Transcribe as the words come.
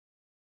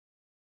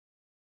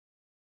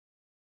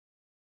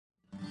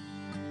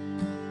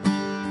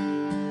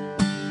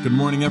Good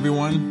morning,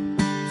 everyone.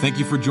 Thank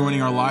you for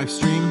joining our live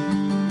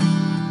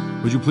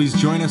stream. Would you please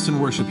join us in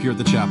worship here at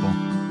the chapel?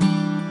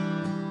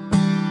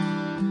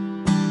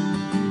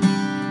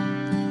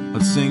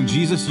 Let's sing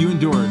Jesus, You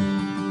Endured.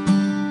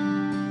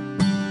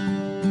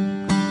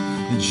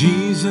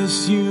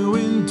 Jesus, You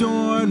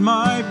endured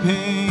my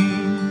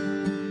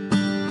pain.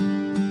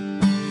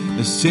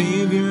 The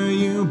Savior,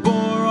 You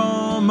bore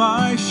all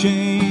my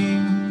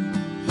shame,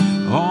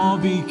 all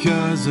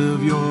because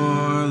of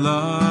Your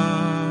love.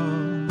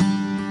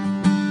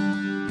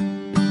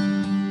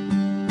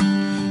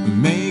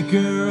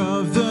 Maker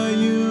of the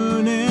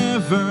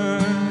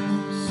universe,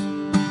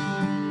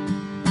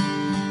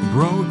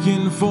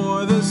 broken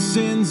for the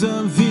sins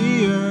of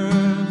the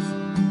earth,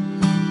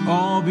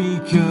 all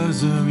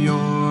because of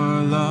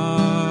Your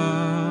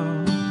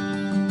love,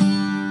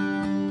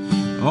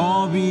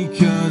 all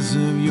because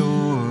of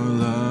Your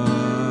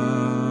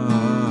love.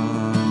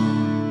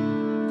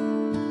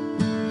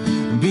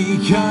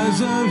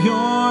 Because of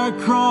Your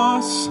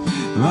cross,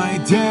 my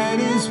debt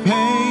is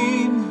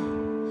paid.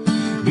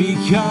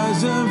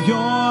 Because of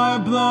Your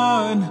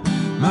blood,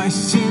 my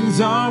sins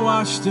are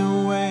washed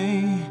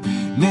away.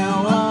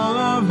 Now all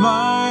of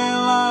my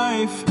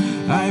life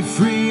I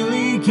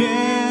freely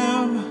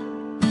give.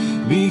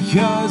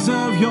 Because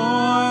of Your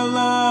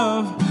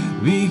love,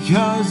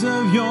 because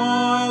of Your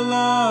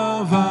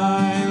love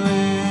I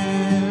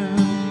live.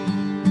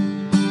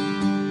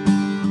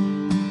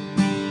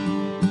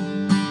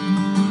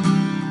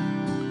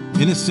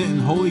 Innocent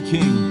and holy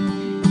King,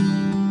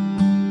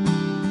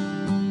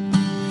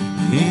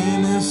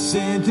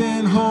 innocent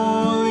and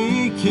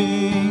holy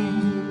King,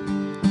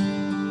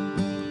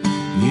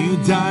 You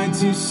died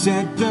to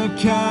set the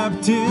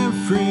captive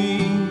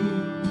free,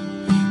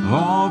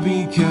 all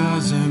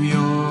because of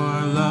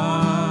Your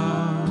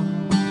love.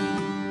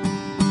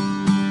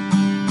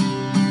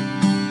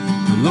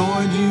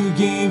 Lord, You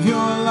gave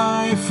Your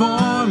life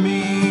for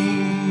me,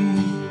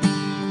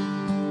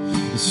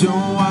 so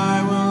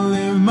I will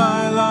live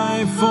my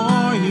life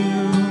for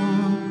You,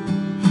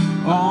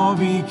 all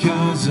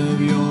because of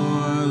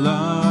Your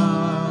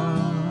love,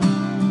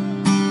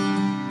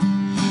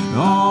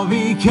 all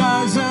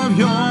because of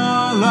Your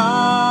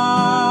love.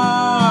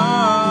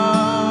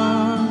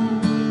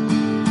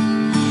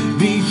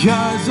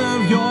 Because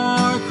of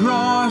Your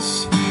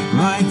cross,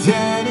 my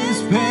debt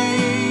is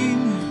paid.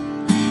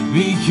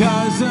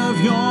 Because of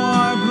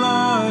Your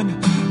blood,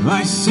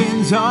 my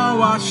sins are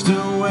washed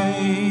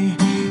away.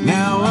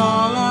 Now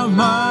all of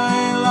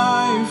my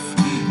life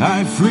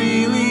I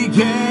freely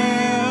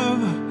give.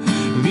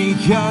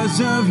 Because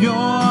of Your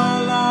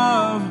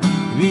love,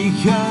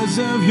 because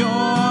of Your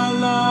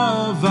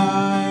love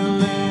I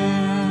live.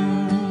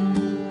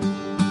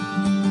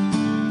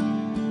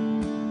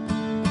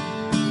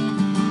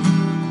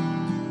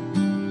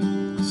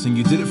 Sing,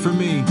 You did it for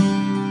me.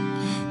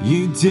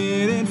 You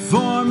did it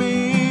for me.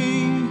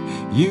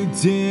 You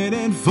did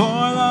it for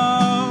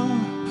love.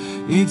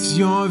 It's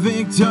Your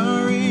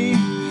victory.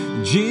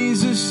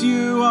 Jesus,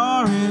 You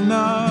are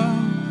enough.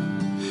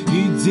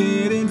 You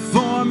did it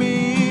for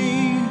me.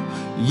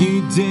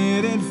 You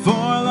did it for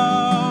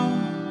love.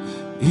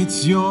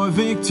 It's Your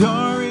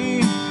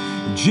victory.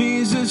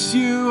 Jesus,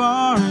 You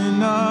are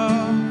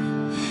enough.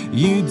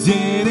 You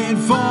did it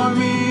for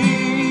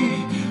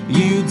me.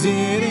 You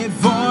did it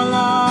for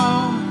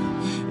love.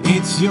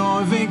 It's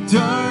Your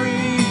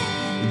victory.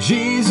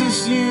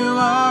 Jesus, You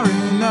are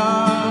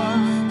enough.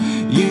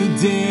 You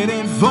did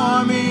it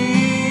for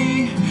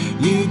me.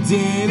 You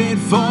did it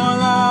for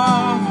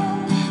love.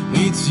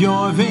 It's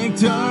Your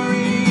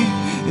victory.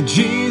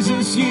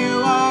 Jesus,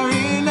 You are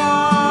enough.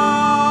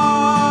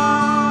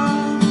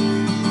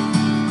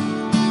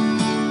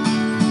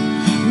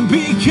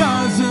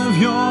 Because of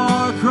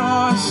Your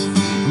cross,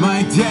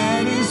 my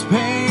debt is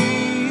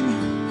paid.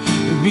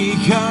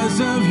 Because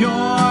of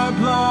Your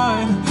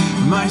blood,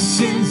 my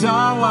sins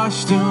are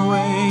washed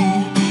away.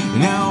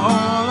 Now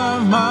all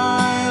of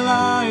my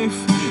life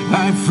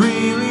I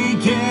freely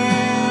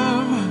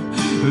give.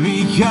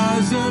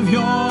 Because of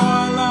Your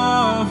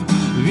love,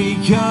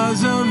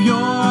 because of Your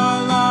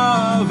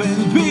love,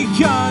 and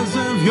because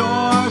of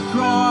Your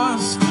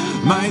cross,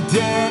 my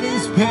debt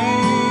is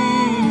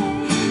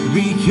paid.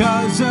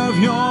 Because of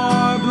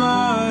Your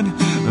blood,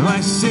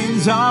 my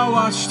sins are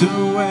washed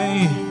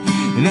away.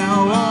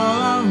 Now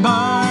all of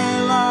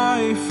my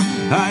life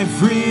I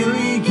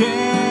freely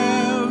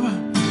give.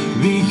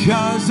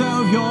 Because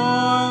of Your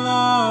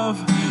love,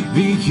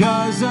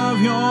 because of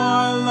Your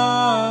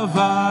love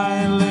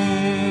I live.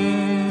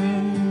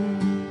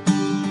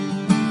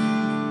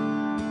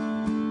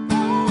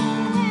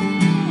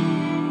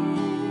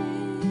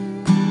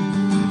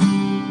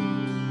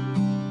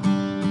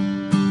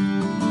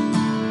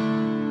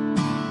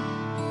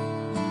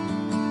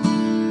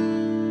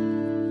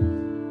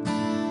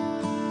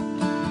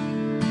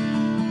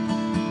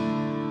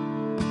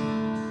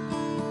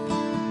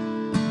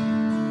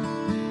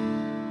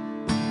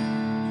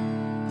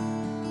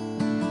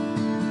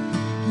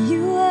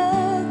 You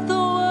let the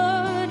world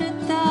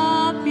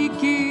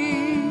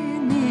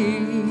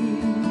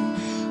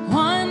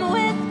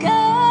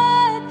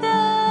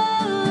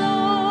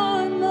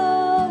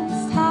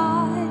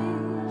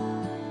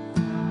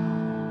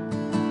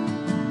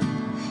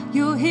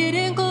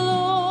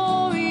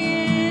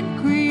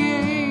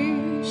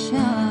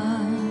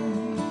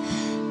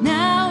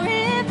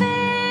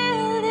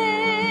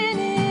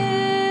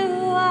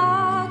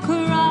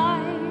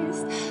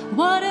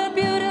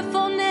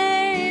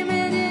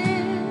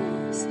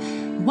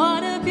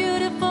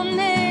wonderful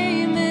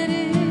name it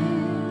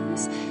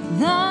is,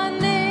 the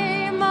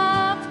name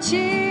of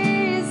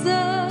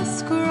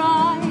Jesus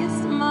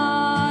Christ,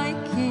 my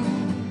King.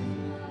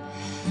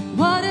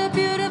 What a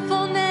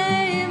beautiful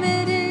name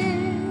it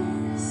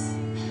is.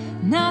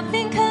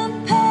 Nothing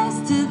compares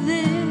to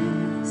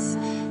this.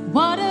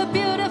 What a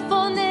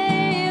beautiful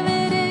name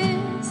it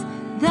is,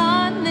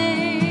 the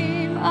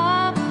name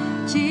of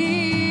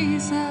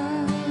Jesus.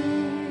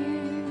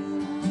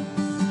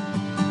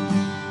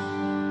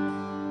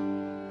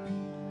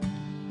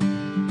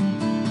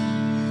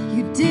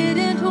 You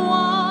didn't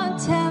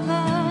want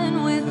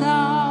heaven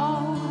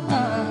without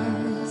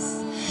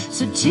us,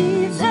 so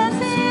Jesus,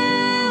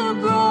 you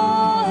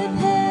brought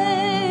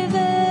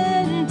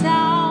heaven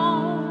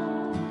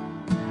down.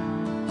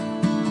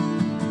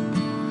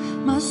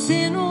 My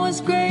sin was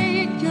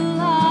great, your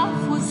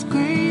love was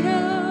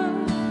greater.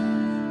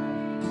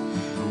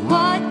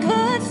 What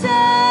could separate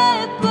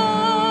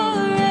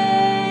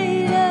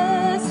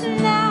us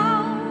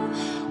now?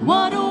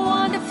 What a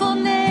wonderful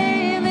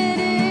name it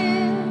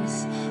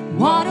is.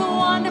 What a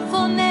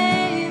wonderful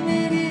name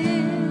it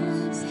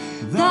is.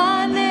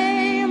 The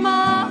name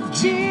of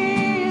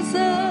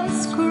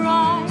Jesus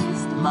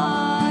Christ,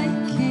 my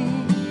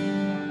King.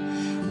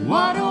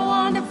 What a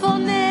wonderful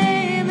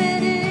name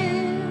it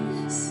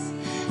is.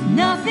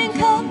 Nothing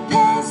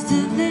compares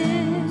to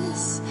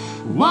this.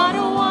 What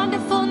a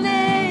wonderful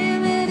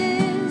name it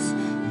is.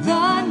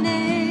 The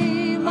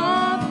name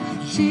of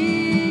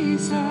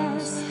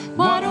Jesus.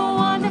 What a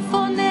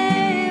wonderful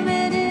name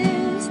it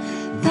is.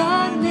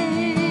 The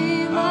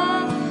name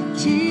of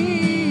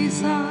Jesus.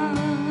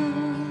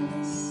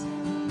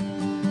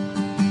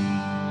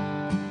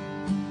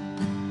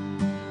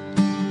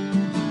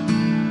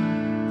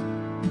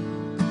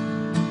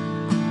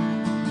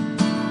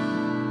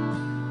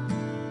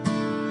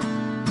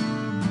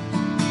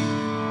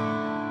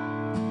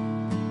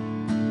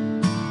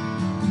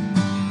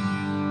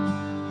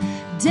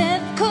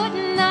 Death could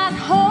not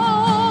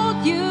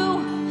hold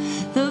you.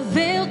 The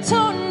veil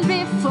torn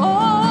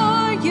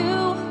before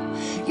you.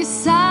 You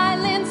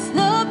silenced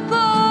the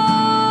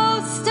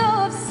boast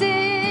of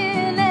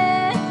sin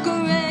and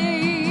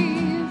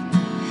grave.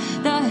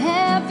 The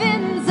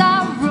heavens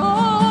are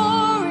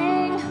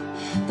roaring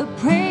the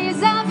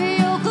praise of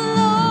your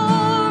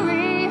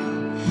glory.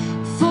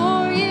 For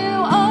you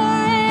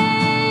are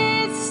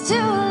raised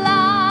to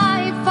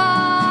life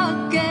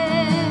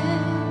again.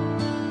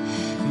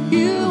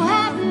 You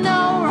have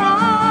no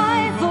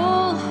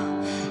rival,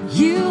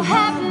 you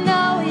have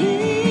no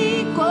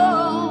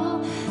equal.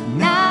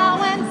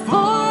 Now and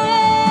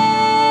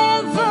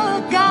forever,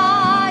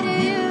 God,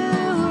 you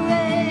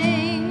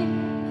reign.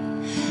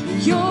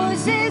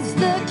 Yours is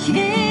the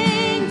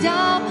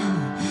kingdom,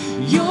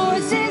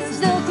 yours is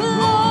the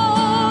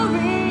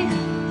glory,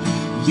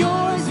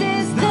 yours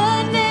is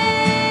the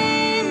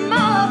name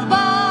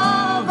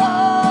above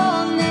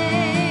all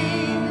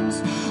names.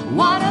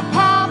 What a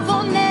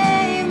powerful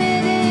name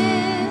it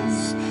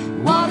is.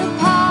 What a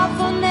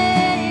powerful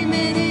name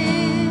it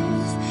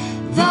is.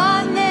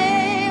 The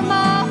name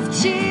of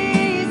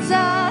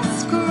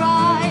Jesus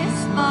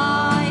Christ,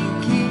 my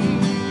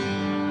King.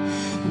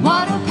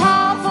 What a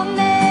powerful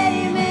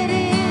name it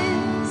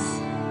is.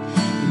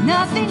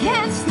 Nothing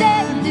can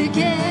stand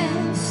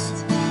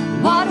against.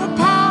 What a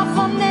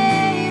powerful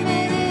name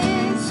it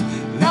is.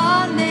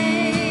 The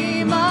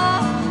name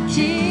of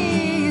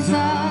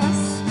Jesus.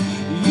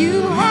 You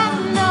have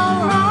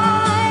no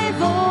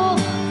rival.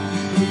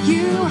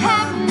 You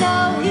have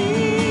no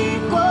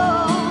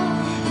equal.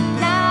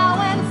 Now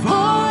and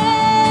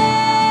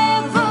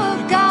forever,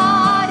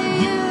 God,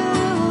 you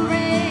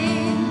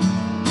reign.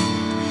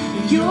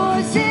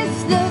 Yours is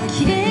the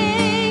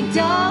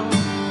kingdom.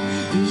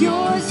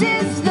 Yours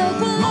is the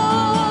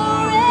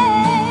glory.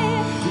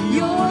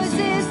 Yours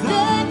is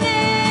the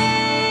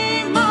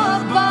name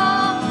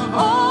above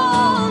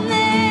all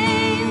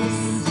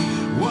names.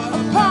 What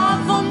a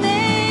powerful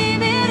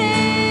name it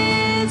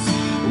is.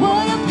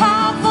 What a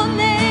powerful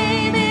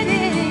name it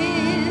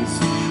is.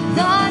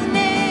 The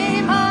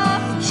name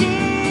of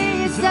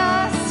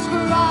Jesus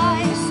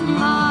Christ,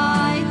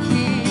 my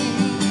King.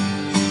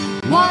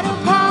 What a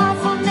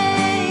powerful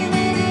name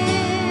it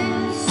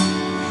is.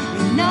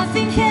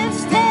 Nothing can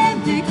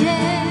stand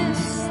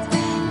against.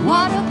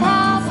 What a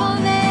powerful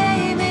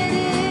name it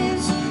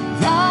is.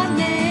 The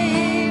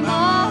name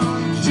of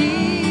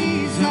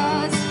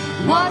Jesus.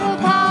 What a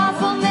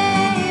powerful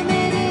name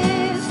it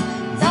is.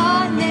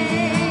 The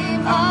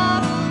name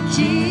of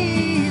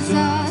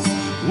Jesus.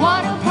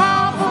 What a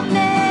powerful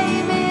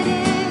name it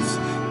is.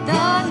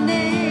 The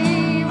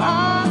name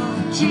of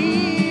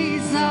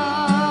Jesus.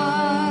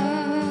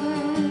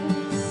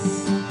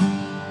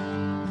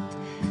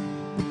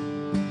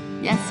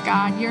 Yes,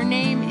 God, your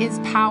name is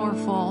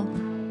powerful.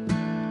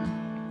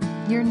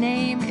 Your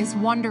name is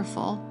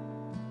wonderful.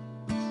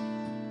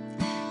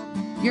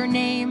 Your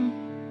name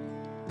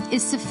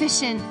is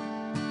sufficient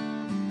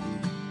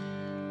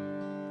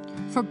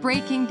for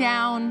breaking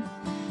down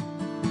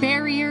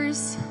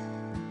barriers,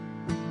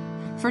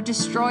 for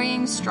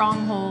destroying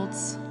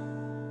strongholds.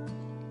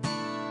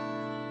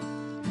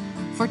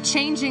 for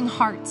changing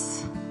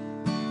hearts,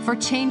 for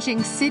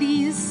changing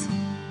cities,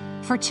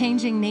 for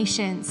changing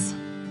nations.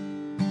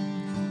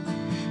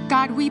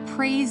 God, we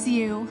praise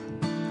you.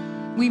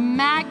 We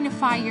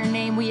magnify your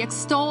name. We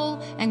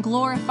extol and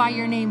glorify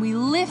your name. We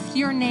lift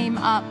your name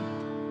up.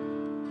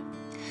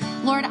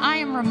 Lord, I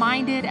am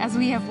reminded as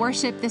we have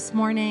worshiped this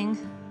morning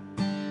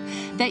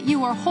that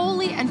you are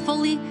wholly and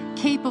fully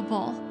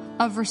capable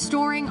of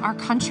restoring our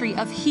country,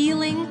 of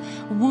healing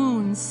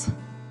wounds,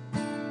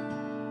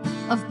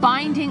 of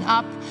binding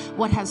up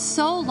what has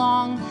so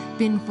long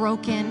been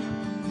broken.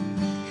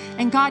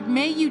 And God,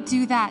 may you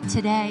do that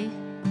today.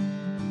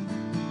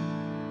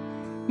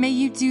 May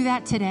you do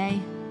that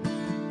today.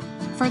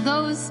 For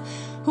those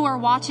who are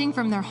watching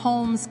from their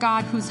homes,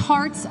 God, whose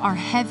hearts are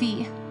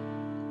heavy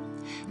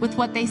with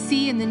what they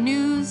see in the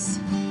news,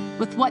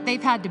 with what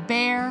they've had to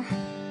bear,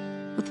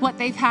 with what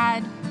they've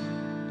had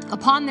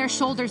upon their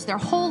shoulders their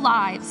whole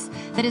lives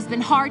that has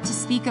been hard to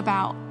speak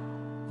about.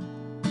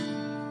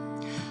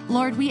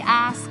 Lord, we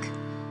ask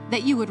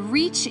that you would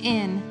reach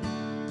in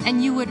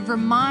and you would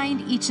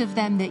remind each of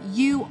them that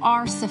you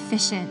are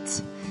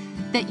sufficient,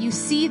 that you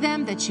see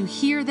them, that you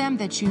hear them,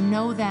 that you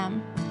know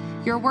them.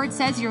 Your word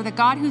says you're the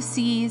God who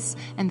sees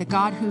and the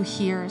God who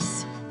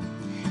hears,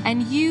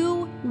 and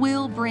you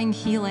will bring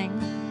healing.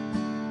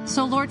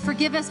 So Lord,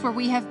 forgive us where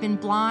we have been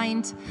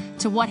blind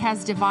to what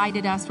has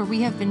divided us, where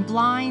we have been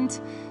blind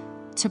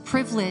to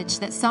privilege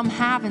that some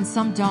have and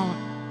some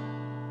don't.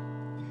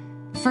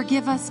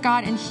 Forgive us,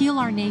 God, and heal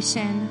our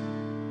nation.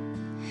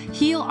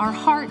 Heal our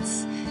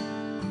hearts.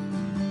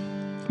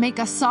 Make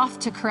us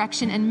soft to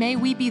correction, and may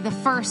we be the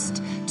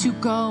first to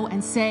go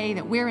and say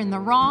that we're in the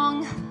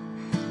wrong,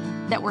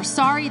 that we're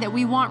sorry, that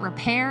we want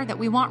repair, that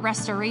we want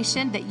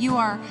restoration, that you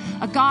are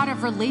a God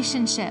of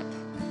relationship,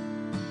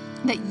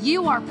 that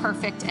you are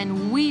perfect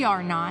and we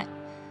are not,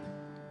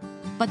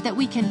 but that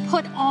we can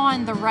put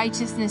on the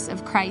righteousness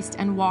of Christ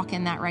and walk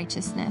in that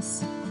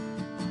righteousness.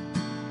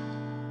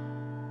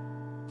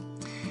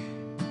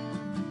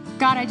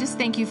 God, I just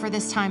thank you for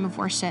this time of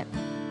worship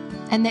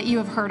and that you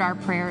have heard our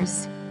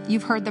prayers.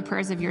 You've heard the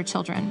prayers of your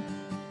children.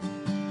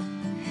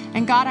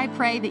 And God, I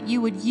pray that you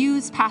would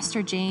use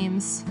Pastor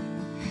James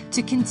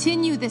to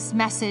continue this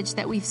message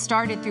that we've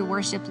started through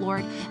worship,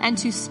 Lord, and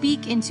to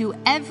speak into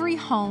every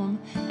home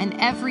and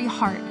every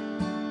heart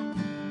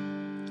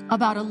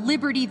about a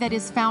liberty that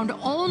is found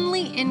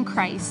only in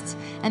Christ,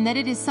 and that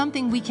it is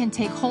something we can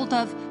take hold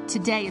of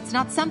today. It's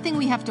not something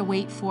we have to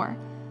wait for.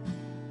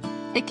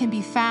 It can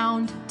be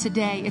found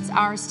today. It's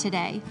ours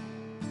today.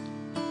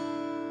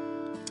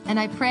 And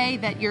I pray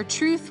that your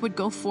truth would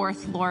go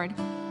forth, Lord,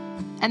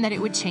 and that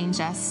it would change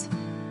us.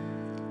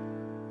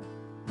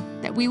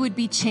 That we would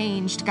be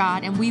changed,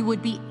 God, and we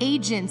would be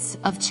agents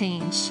of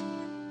change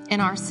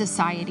in our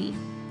society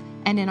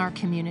and in our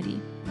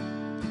community.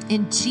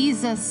 In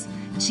Jesus'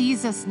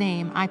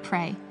 name, I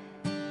pray.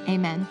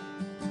 Amen.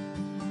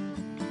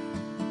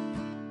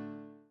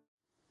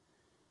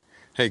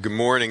 Hey, good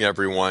morning,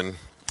 everyone.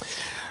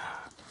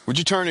 Would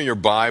you turn in your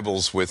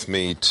Bibles with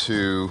me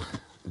to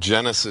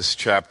Genesis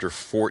chapter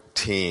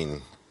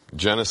 14?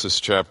 Genesis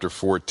chapter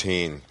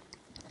 14.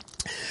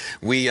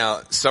 We,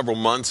 several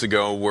months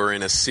ago, were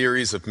in a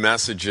series of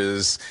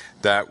messages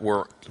that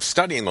were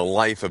studying the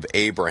life of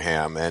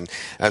Abraham. And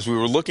as we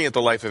were looking at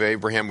the life of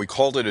Abraham, we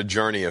called it a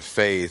journey of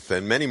faith.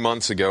 And many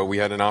months ago, we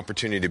had an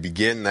opportunity to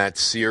begin that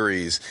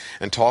series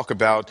and talk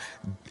about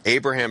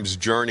Abraham's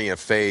journey of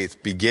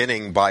faith,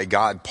 beginning by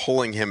God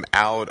pulling him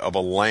out of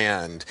a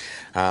land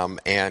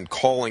and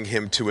calling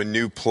him to a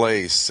new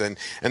place. And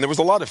there was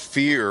a lot of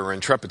fear and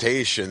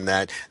trepidation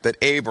that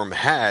Abram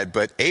had,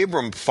 but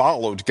Abram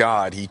followed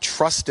God. He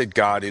trusted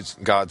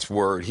God's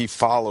word. He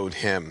followed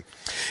him.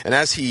 And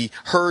as he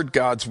heard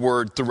God's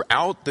word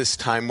throughout this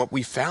time, what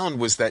we found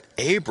was that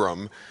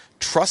Abram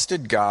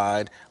trusted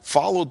God,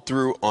 followed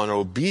through on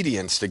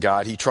obedience to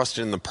God. He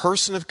trusted in the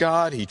person of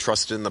God. He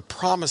trusted in the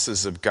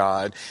promises of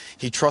God.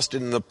 He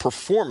trusted in the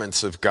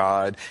performance of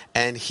God,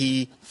 and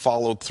he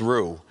followed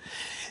through.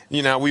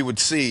 You know, we would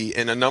see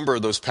in a number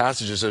of those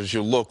passages, as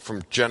you look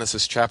from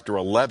Genesis chapter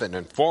 11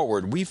 and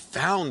forward, we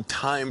found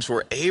times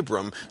where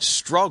Abram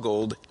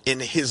struggled in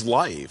his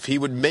life. He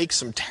would make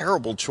some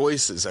terrible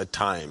choices at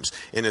times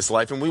in his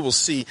life, and we will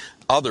see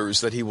others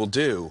that he will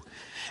do.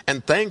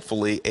 And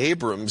thankfully,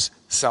 Abram's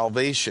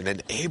salvation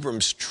and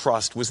Abram's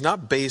trust was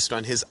not based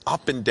on his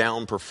up and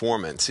down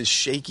performance, his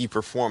shaky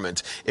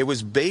performance. It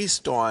was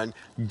based on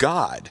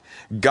God,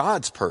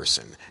 God's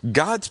person,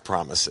 God's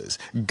promises,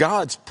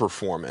 God's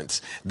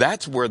performance.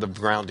 That's where the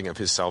grounding of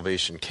his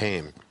salvation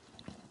came.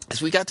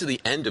 As we got to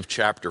the end of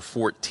chapter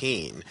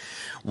 14,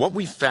 what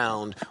we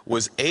found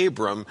was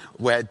Abram,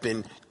 who had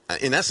been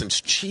in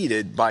essence,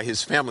 cheated by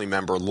his family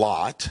member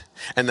Lot.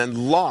 And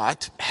then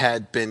Lot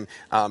had been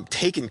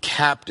taken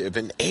captive,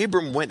 and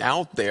Abram went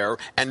out there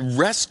and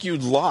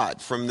rescued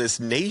Lot from this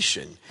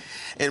nation.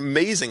 And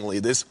amazingly,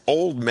 this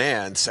old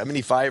man,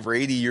 75 or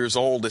 80 years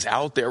old, is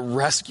out there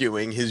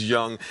rescuing his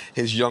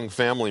young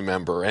family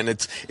member. And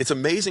it's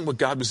amazing what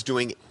God was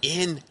doing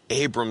in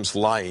Abram's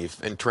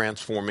life and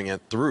transforming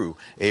it through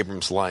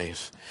Abram's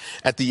life.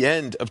 At the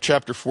end of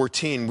chapter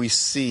 14, we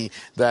see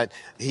that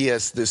he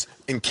has this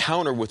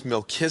encounter with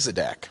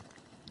Melchizedek,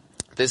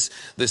 this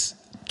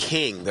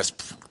king, this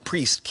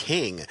priest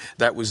king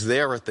that was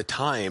there at the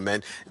time.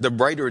 And the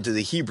writer to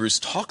the Hebrews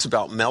talks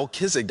about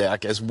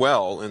Melchizedek as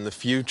well in the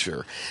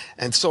future.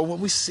 And so what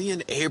we see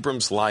in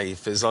Abram's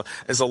life is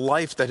a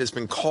life that has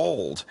been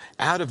called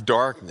out of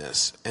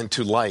darkness and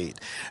to light,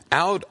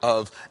 out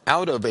of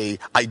a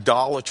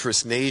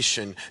idolatrous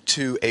nation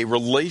to a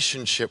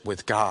relationship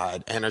with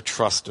God and a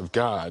trust of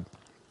God.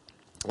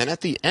 And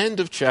at the end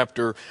of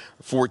chapter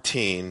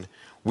 14,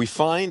 we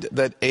find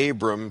that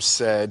Abram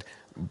said,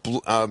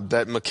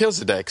 that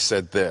Melchizedek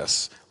said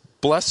this,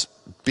 "Blessed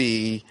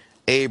be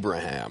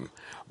Abraham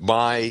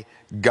by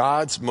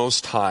God's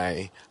Most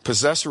High,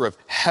 possessor of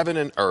heaven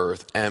and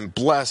earth, and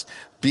blessed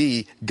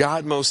be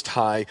God Most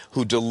High,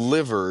 who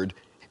delivered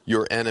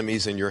your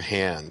enemies in your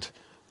hand."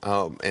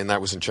 And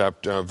that was in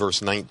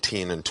verse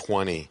 19 and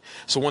 20.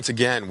 So once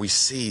again, we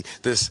see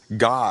this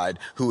God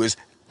who has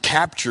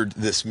captured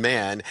this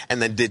man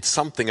and then did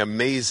something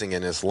amazing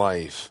in his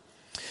life.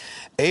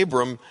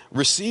 Abram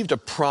received a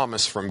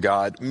promise from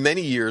God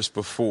many years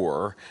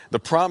before. The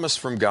promise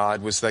from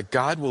God was that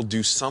God will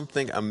do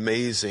something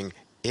amazing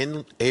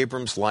in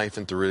Abram's life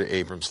and through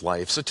Abram's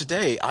life. So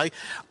today,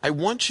 I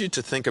want you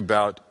to think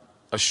about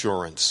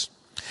assurance.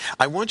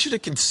 I want you to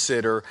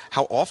consider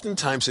how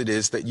oftentimes it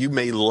is that you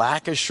may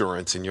lack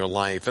assurance in your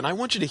life. And I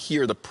want you to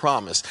hear the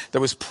promise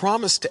that was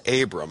promised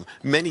to Abram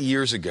many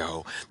years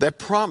ago. That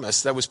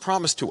promise that was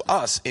promised to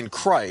us in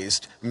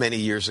Christ many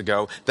years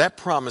ago, that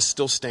promise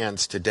still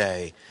stands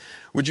today.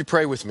 Would you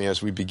pray with me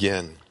as we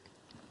begin?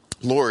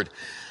 Lord,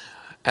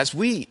 as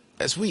we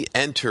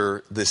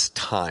enter this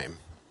time,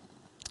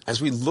 as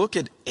we look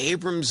at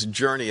Abram's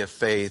journey of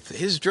faith,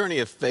 his journey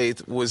of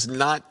faith was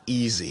not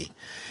easy.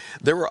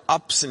 There were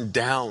ups and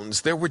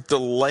downs. There were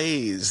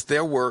delays.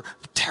 There were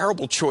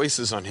terrible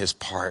choices on his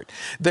part.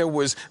 There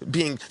was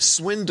being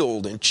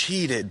swindled and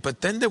cheated.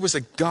 But then there was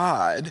a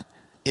God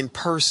in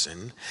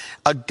person,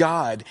 a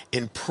God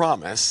in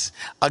promise,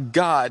 a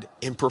God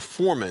in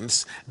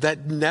performance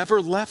that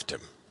never left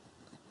him.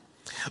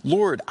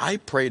 Lord, I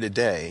pray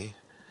today,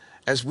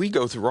 as we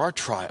go through our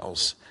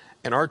trials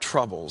and our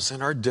troubles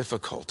and our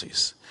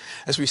difficulties,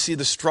 as we see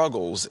the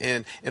struggles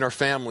in our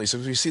families,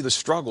 as we see the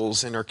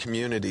struggles in our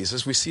communities,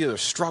 as we see the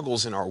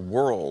struggles in our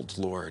world,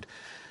 Lord,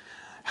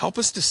 help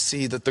us to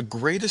see that the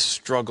greatest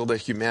struggle that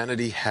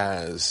humanity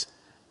has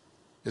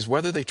is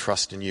whether they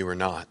trust in you or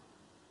not.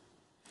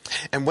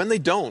 And when they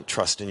don't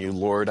trust in you,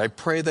 Lord, I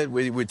pray that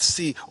we would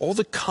see all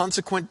the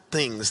consequent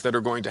things that are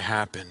going to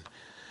happen.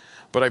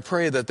 But I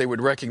pray that they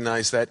would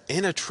recognize that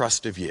in a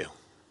trust of you,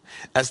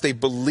 as they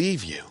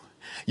believe you,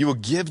 you will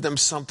give them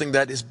something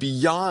that is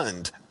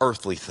beyond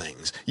earthly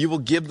things. You will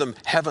give them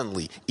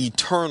heavenly,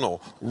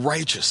 eternal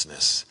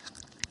righteousness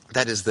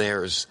that is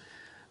theirs,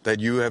 that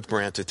you have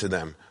granted to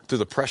them through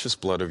the precious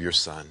blood of your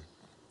Son.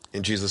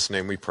 In Jesus'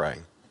 name we pray.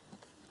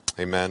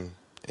 Amen.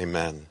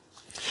 Amen.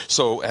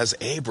 So as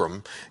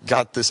Abram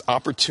got this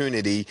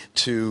opportunity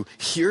to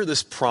hear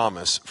this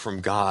promise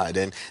from God,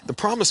 and the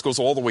promise goes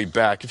all the way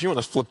back. If you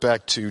want to flip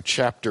back to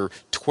chapter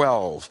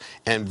 12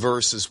 and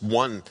verses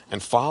 1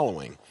 and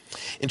following.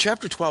 In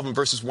chapter 12 and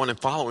verses 1 and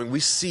following, we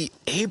see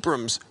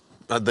Abram's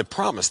the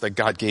promise that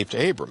God gave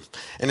to Abram.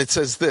 And it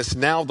says this,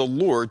 "Now the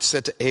Lord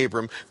said to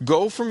Abram,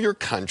 go from your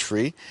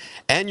country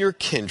and your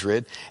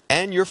kindred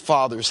and your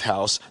father's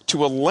house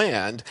to a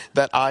land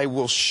that I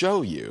will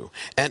show you,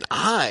 and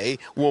I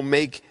will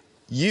make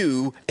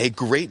you a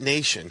great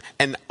nation,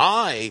 and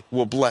I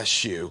will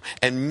bless you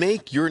and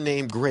make your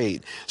name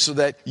great, so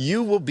that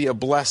you will be a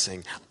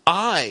blessing.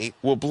 I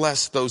will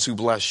bless those who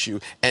bless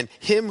you, and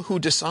him who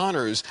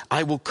dishonors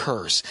I will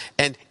curse.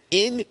 And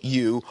in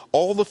you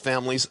all the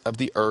families of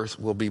the earth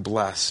will be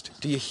blessed."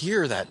 Do you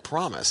hear that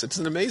promise? It's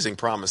an amazing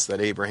promise that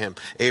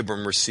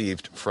Abram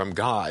received from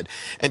God.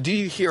 And do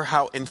you hear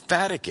how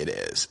emphatic it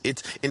is?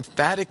 It's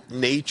emphatic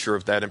nature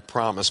of that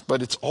promise,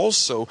 but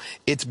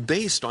it's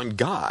based on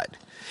God.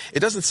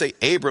 It doesn't say,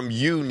 Abram,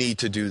 you need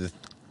to do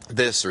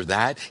this or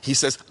that. He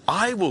says,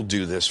 I will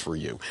do this for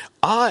you.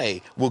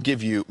 I will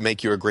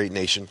make you a great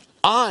nation.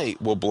 I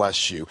will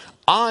bless you.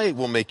 I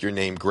will make your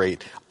name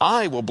great.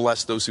 I will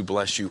bless those who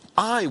bless you.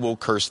 I will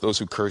curse those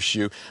who curse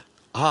you.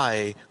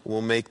 I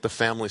will make the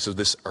families of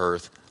this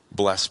earth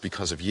blessed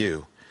because of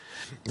you.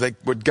 Like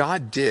what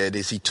God did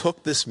is he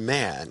took this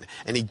man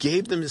and he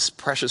gave them this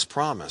precious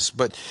promise.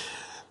 But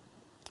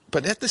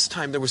at this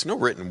time, there was no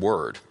written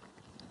word.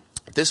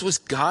 This was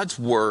God's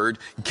word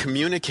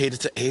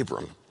communicated to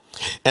Abram.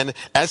 And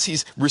as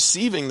he's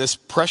receiving this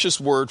precious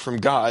word from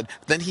God,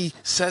 then he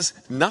says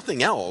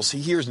nothing else. He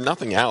hears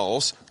nothing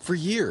else for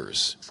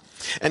years.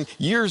 And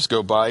years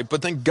go by,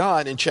 but then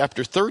God in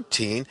chapter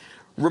 13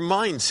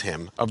 reminds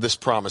him of this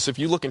promise. If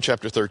you look in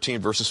chapter 13,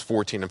 verses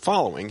 14 and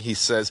following, he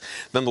says,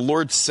 "Then the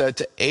Lord said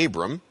to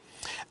Abram,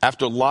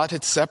 after Lot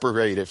had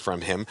separated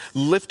from him,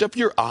 lift up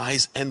your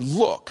eyes and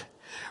look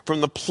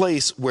from the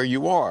place where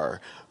you are,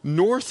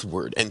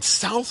 northward and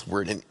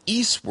southward and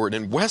eastward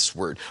and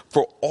westward,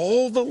 for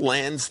all the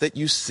lands that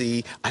you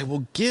see I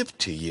will give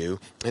to you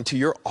and to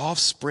your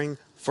offspring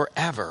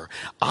forever.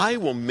 I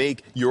will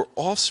make your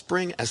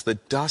offspring as the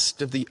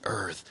dust of the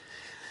earth,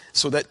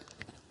 so that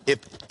if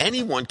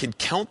anyone can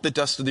count the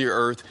dust of the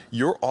earth,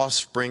 your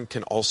offspring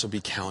can also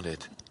be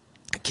counted."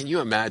 Can you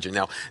imagine?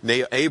 Now,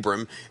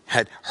 Abram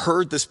had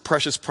heard this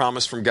precious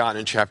promise from God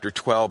in chapter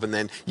 12, and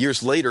then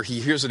years later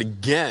he hears it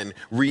again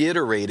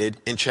reiterated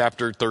in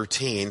chapter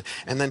 13.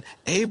 And then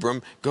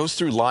Abram goes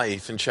through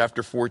life in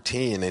chapter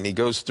 14, and he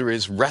goes through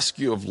his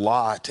rescue of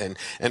Lot and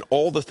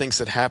all the things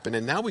that happen.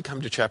 And now we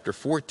come to chapter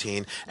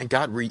 14, and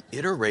God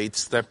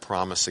reiterates that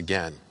promise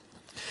again.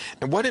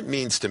 And what it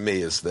means to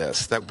me is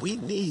this, that we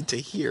need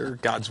to hear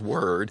God's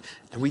word,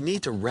 and we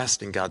need to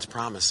rest in God's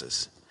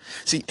promises.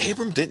 See,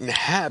 Abram didn't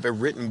have a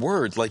written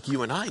word like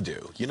you and I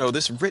do. You know,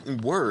 this written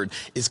word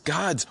is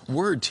God's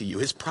word to you,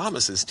 his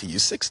promises to you,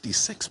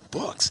 66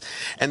 books.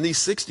 And these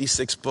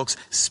 66 books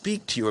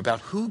speak to you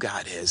about who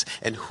God is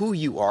and who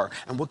you are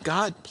and what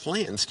God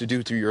plans to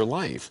do through your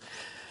life.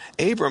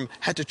 Abram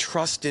had to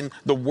trust in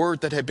the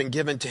word that had been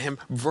given to him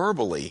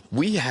verbally.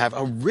 We have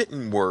a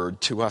written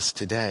word to us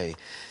today.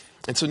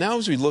 And so now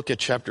as we look at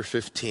chapter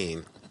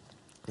 15,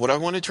 what I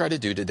want to try to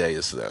do today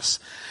is this.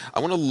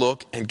 I want to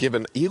look and give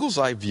an eagle's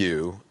eye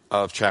view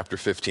of chapter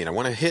 15. I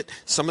want to hit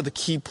some of the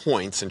key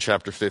points in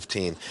chapter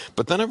 15,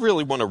 but then I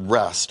really want to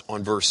rest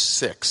on verse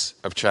 6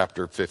 of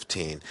chapter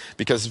 15,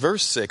 because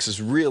verse 6 is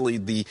really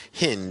the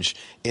hinge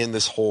in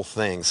this whole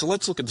thing. So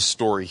let's look at the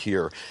story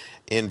here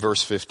in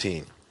verse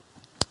 15,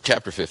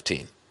 chapter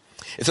 15.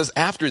 It says,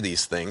 after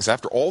these things,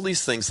 after all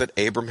these things that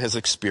Abram has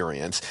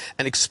experienced,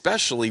 and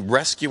especially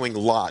rescuing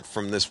Lot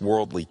from this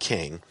worldly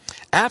king,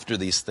 after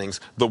these things,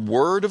 the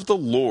word of the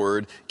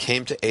Lord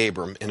came to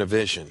Abram in a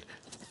vision.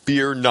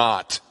 Fear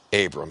not,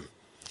 Abram.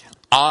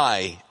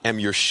 I am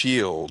your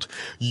shield.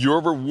 Your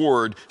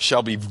reward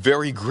shall be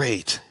very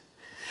great.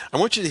 I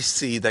want you to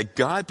see that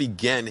God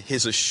began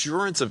his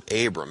assurance of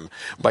Abram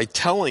by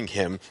telling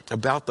him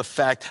about the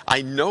fact,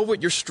 I know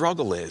what your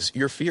struggle is.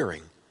 You're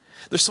fearing.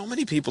 There's so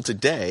many people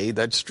today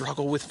that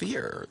struggle with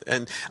fear,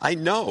 and I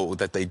know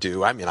that they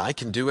do. I mean, I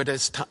can do it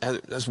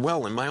as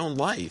well in my own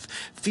life.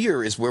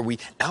 Fear is where we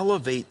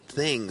elevate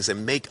things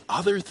and make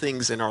other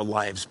things in our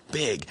lives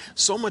big,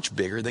 so much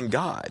bigger than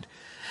God.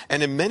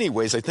 And in many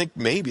ways, I think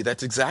maybe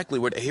that's exactly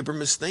what Abram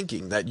is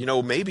thinking, that, you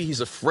know, maybe he's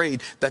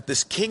afraid that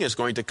this king is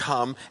going to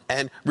come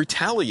and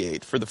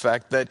retaliate for the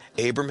fact that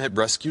Abram had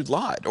rescued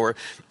Lot. Or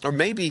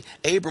maybe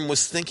Abram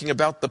was thinking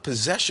about the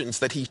possessions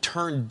that he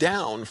turned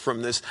down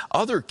from this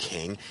other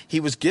king. He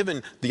was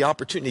given the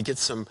opportunity to get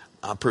some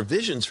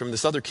provisions from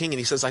this other king, and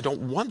he says, I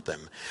don't want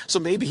them. So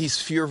maybe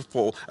he's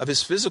fearful of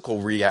his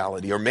physical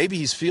reality, or maybe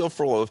he's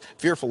fearful of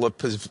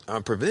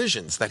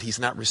provisions that he's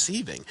not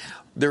receiving.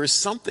 There is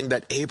something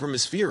that Abram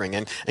is fearing,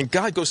 and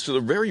God goes to the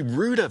very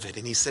root of it,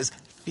 and he says,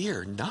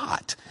 fear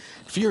not.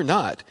 Fear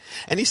not.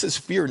 And he says,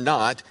 fear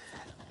not,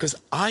 because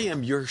I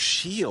am your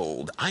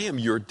shield. I am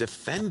your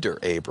defender,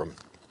 Abram.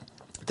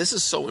 This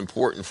is so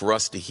important for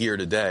us to hear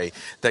today,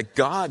 that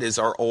God is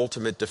our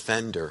ultimate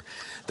defender.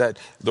 That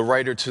the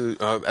writer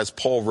as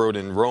Paul wrote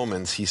in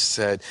Romans, he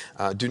said,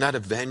 do not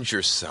avenge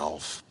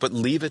yourself, but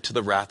leave it to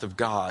the wrath of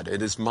God.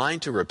 It is mine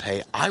to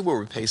repay. I will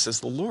repay,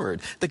 says the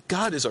Lord. That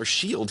God is our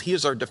shield. He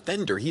is our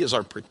defender. He is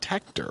our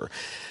protector.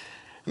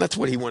 And that's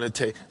what he wanted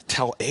to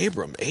tell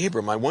Abram.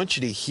 Abram, I want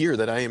you to hear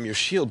that I am your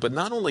shield. But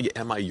not only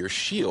am I your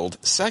shield,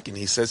 second,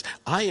 he says,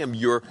 I am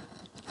your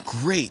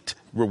great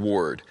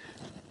reward.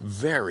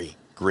 Very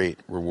great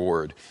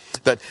reward.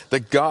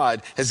 That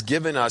God has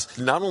given us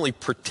not only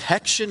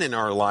protection in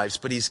our lives,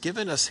 but he's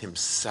given us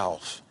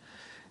himself.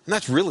 And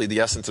that's really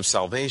the essence of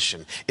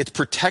salvation. It's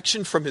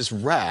protection from his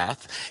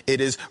wrath. It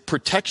is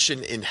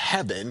protection in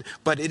heaven,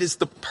 but it is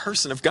the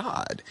person of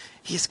God.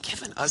 He has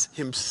given us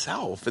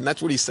himself. And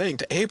that's what he's saying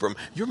to Abram.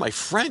 You're my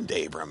friend,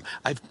 Abram.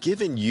 I've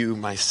given you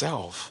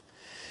myself.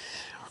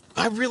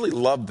 I really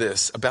love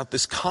this about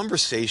this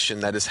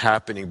conversation that is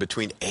happening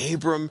between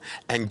Abram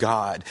and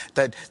God,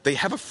 that they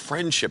have a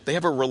friendship, they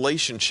have a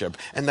relationship,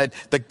 and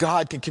that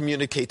God can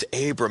communicate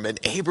to Abram, and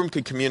Abram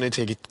can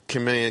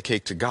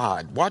communicate to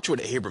God. Watch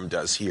what Abram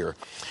does here.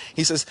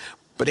 He says,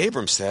 but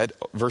Abram said,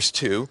 verse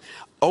 2,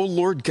 O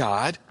Lord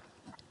God,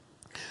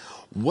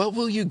 what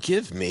will you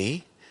give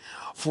me?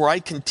 For I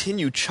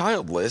continue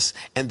childless,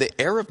 and the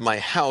heir of my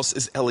house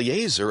is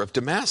Eliezer of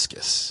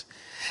Damascus.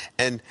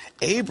 And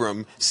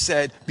Abram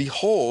said,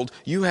 behold,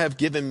 you have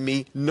given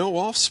me no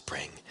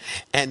offspring,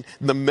 and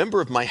the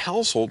member of my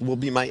household will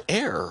be my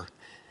heir.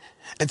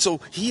 And so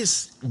he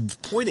is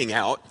pointing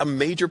out a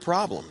major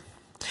problem.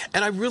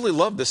 And I really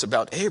love this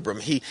about Abram.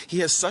 He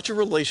has such a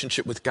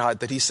relationship with God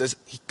that he says,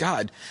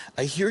 God,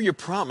 I hear your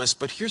promise,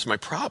 but here's my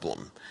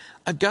problem.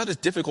 I've got a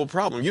difficult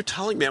problem. You're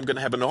telling me I'm going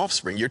to have an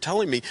offspring. You're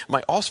telling me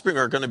my offspring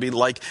are going to be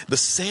like the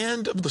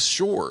sand of the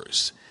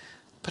shores.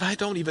 But I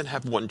don't even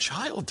have one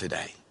child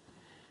today.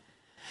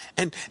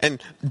 And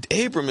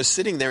Abram is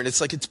sitting there, and it's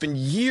like it's been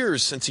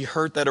years since he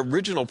heard that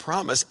original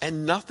promise,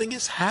 and nothing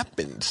has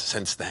happened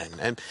since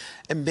then.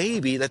 And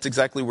maybe that's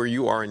exactly where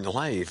you are in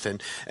life.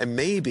 And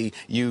maybe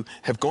you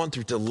have gone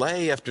through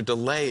delay after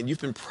delay, and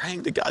you've been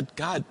praying to God,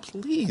 God,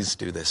 please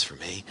do this for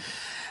me.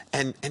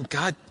 And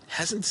God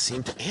hasn't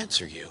seemed to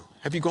answer you.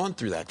 Have you gone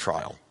through that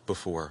trial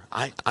before?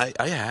 I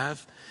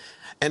have.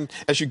 And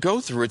as you go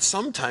through it,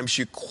 sometimes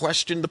you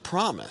question the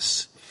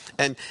promise.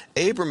 And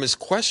Abram is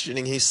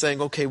questioning. He's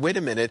saying, okay, wait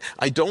a minute.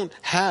 I don't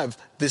have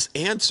this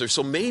answer.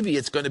 So maybe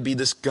it's going to be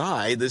this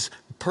guy, this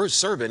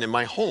servant in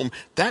my home.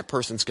 That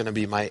person's going to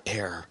be my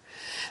heir.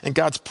 And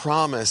God's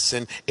promise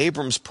and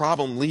Abram's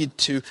problem lead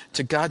to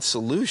God's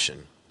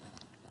solution.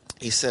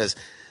 He says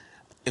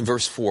in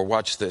verse 4,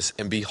 watch this.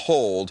 And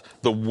behold,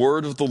 the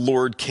word of the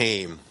Lord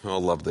came. Oh, I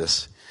love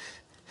this.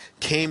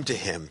 Came to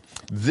him.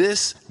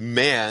 This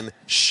man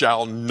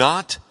shall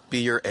not be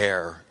your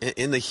heir.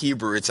 In the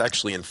Hebrew, it's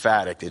actually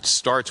emphatic. It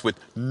starts with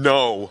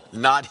no,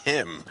 not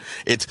him.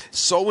 It's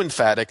so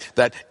emphatic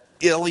that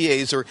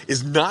Eliezer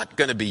is not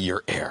going to be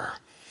your heir.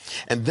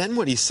 And then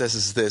what he says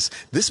is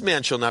this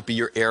man shall not be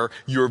your heir.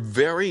 Your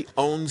very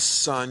own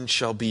son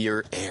shall be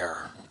your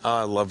heir. Oh,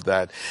 I love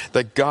that.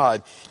 That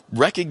God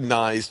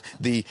recognized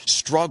the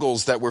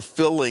struggles that were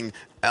filling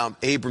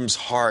Abram's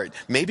heart.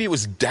 Maybe it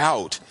was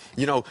doubt,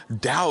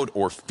 doubt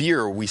or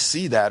fear. We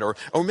see that, or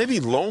maybe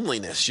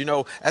loneliness.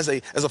 As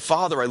a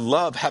father, I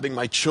love having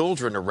my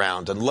children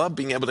around and love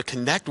being able to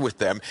connect with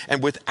them.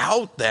 And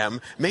without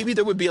them, maybe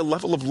there would be a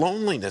level of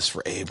loneliness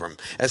for Abram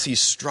as he's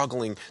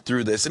struggling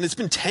through this. And it's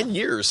been 10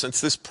 years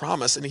since this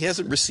promise, and he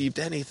hasn't received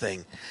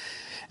anything.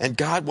 And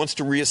God wants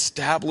to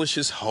reestablish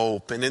his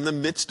hope. And in the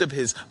midst of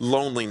his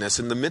loneliness,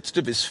 in the midst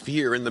of his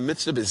fear, in the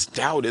midst of his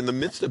doubt, in the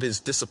midst of his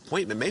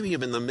disappointment, maybe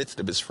even in the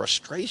midst of his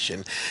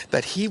frustration,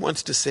 that he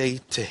wants to say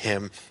to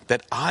him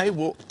that I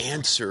will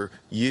answer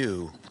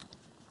you.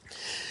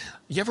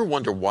 You ever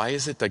wonder why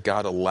is it that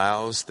God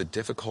allows the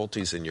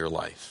difficulties in your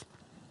life?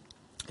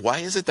 Why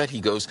is it that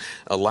he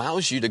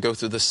allows you to go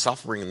through the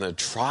suffering and the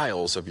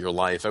trials of your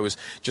life? I was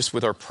just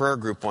with our prayer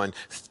group on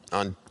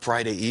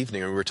Friday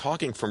evening, and we were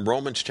talking from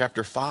Romans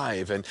chapter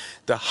 5 and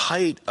the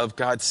height of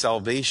God's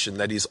salvation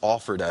that he's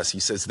offered us. He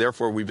says,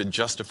 therefore, we've been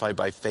justified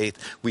by faith.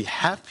 We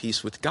have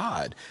peace with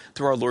God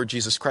through our Lord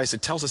Jesus Christ.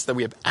 It tells us that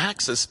we have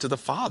access to the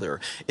Father.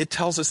 It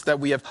tells us that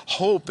we have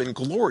hope and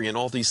glory and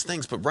all these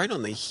things. But right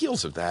on the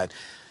heels of that,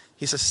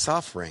 he says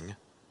suffering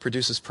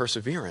produces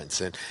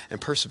perseverance, and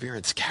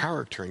perseverance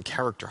character, and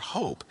character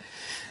hope.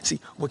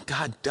 See, what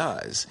God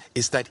does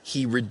is that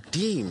he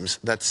redeems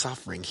that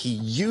suffering. He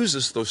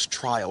uses those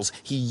trials.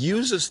 He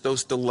uses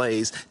those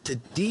delays to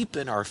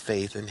deepen our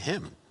faith in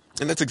him.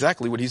 And that's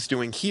exactly what he's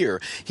doing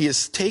here. He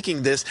is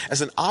taking this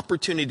as an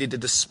opportunity to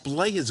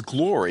display his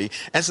glory,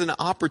 as an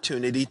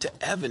opportunity to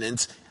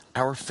evidence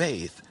our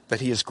faith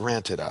that he has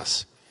granted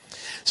us.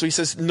 So he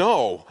says,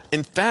 no,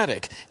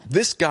 emphatic,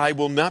 this guy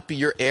will not be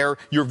your heir.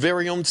 Your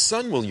very own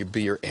son will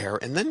be your heir.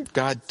 And then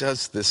God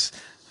does this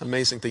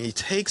amazing thing. He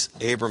takes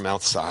Abram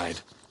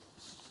outside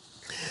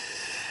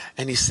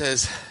and he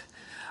says,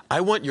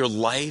 I want your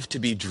life to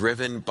be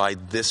driven by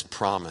this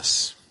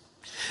promise.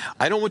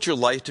 I don't want your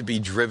life to be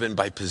driven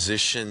by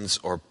positions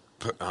or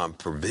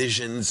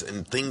provisions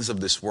and things of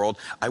this world.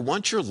 I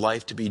want your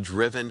life to be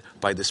driven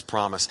by this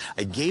promise.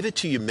 I gave it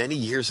to you many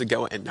years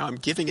ago, and now I'm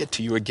giving it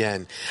to you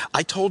again.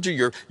 I told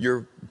you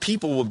your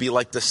people will be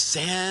like the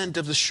sand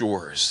of the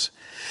shores.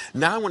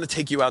 Now I want to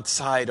take you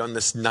outside on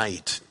this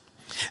night.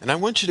 And I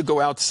want you to go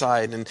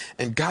outside,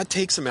 and God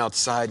takes him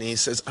outside, and he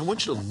says, I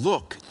want you to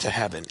look to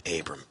heaven,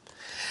 Abram.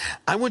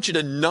 I want you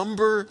to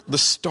number the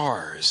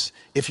stars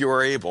if you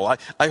are able.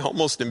 I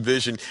almost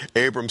envision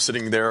Abram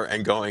sitting there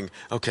and going,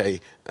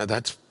 okay,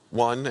 that's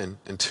 1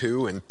 and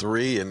 2 and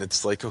 3. And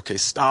it's like, okay,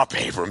 stop,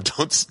 Abram.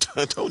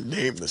 Don't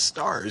name the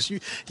stars. You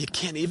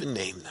can't even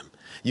name them.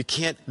 You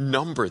can't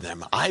number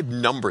them. I've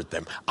numbered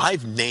them.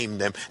 I've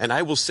named them. And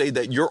I will say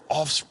that your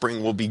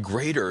offspring will be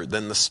greater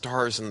than the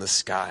stars in the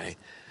sky.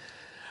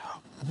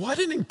 What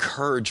an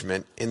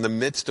encouragement in the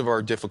midst of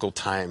our difficult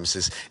times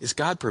is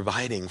God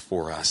providing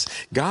for us.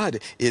 God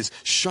is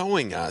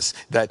showing us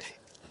that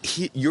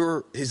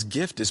his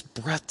gift is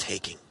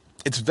breathtaking.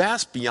 It's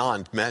vast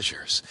beyond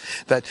measures.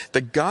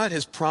 That God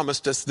has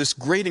promised us this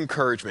great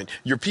encouragement.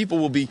 Your people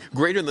will be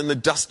greater than the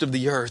dust of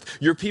the earth.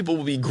 Your people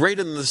will be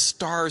greater than the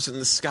stars in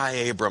the sky,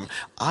 Abram.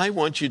 I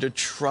want you to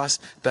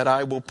trust that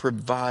I will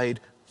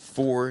provide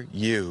for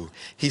you.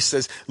 He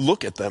says,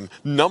 look at them,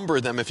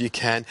 number them if you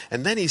can.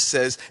 And then he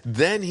says,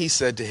 then he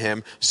said to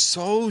him,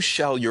 so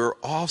shall your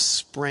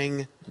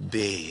offspring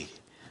be.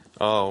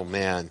 Oh,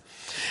 man.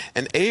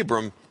 And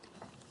Abram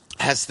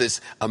has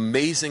this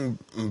amazing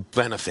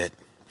benefit.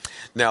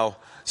 Now,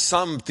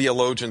 Some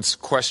theologians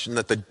question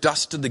that the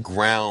dust of the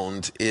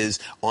ground is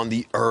on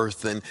the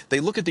earth, and they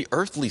look at the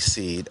earthly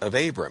seed of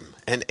Abram.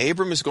 And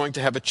Abram is going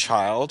to have a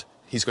child.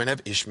 He's going to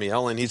have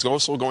Ishmael, and he's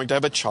also going to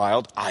have a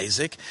child,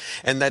 Isaac,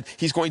 and that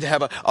he's going to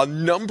have a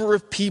number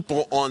of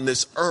people on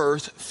this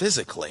earth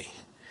physically.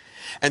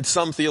 And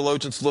some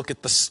theologians look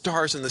at the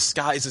stars in the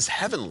skies as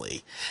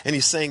heavenly. And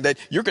he's saying that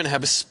you're going to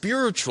have a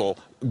spiritual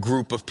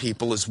group of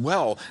people as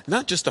well.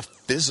 Not just a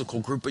physical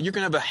group, but you're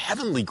going to have a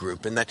heavenly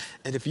group. And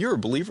if you're a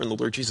believer in the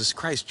Lord Jesus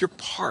Christ, you're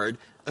part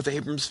of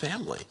Abram's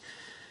family.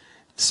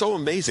 So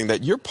amazing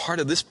that you're part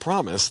of this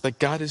promise that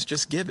God has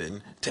just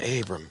given to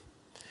Abram.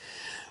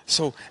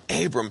 So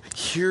Abram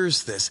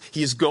hears this.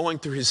 He is going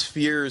through his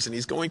fears, and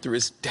he's going through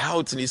his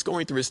doubts, and he's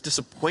going through his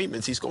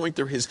disappointments. He's going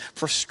through his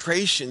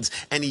frustrations.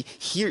 And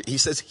he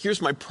says,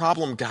 here's my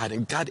problem, God.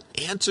 And God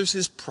answers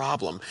his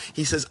problem.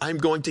 He says, I'm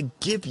going to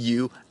give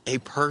you a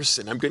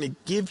person. I'm going to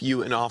give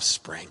you an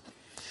offspring.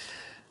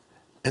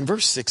 And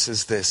verse 6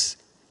 says this,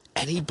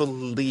 and he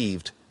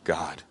believed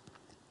God.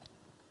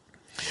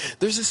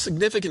 There's a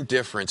significant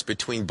difference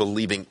between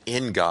believing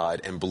in God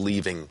and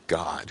believing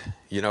God.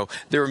 You know,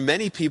 there are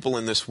many people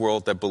in this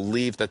world that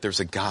believe that there's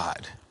a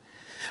God.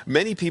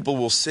 Many people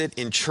will sit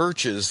in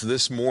churches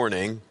this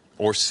morning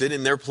or sit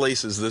in their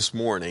places this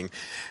morning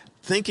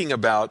thinking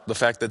about the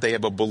fact that they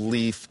have a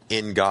belief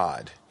in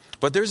God.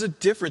 But there's a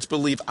difference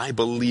I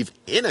believe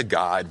in a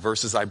God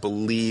versus I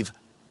believe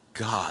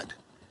God.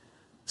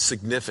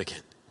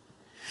 Significant.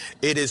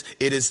 It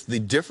is the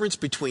difference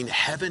between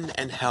heaven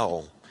and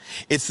hell.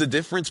 It's the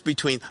difference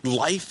between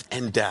life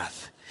and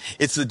death.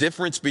 It's the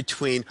difference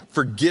between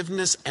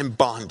forgiveness and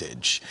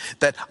bondage.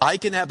 That I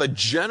can have a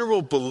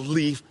general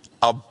belief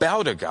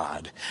about a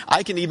God.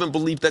 I can even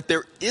believe that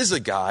there is a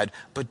God,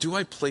 but do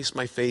I place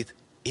my faith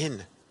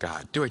in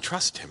God? Do I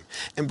trust him?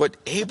 And what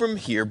Abram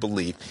here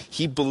believed,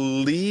 he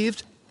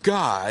believed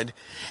God,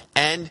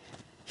 and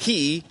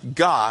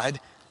God,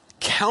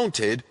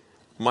 counted,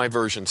 my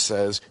version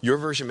says, your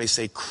version may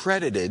say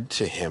credited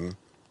to him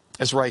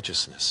as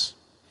righteousness.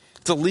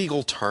 It's a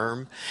legal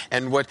term,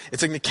 and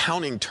it's an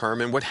accounting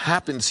term, and what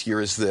happens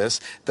here is this,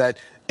 that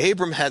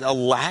Abram had a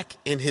lack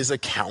in his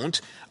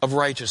account of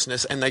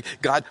righteousness, and that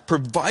God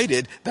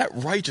provided that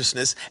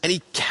righteousness, and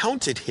he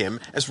counted him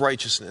as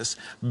righteousness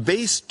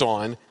based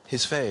on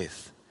his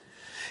faith.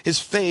 His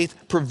faith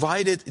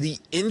provided the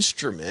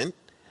instrument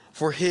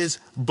for his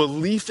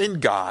belief in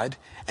God,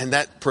 and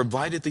that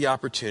provided the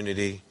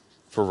opportunity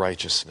for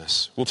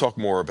righteousness. We'll talk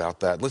more about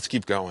that. Let's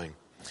keep going.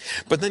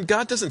 But then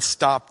God doesn't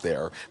stop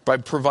there by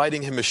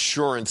providing him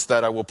assurance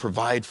that I will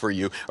provide for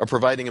you, or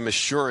providing him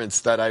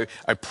assurance that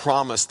I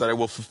promise that I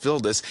will fulfill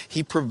this.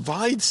 He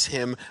provides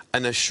him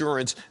an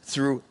assurance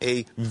through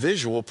a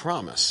visual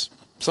promise.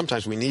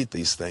 Sometimes we need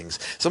these things.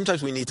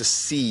 Sometimes we need to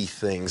see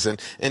things.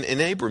 And in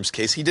Abram's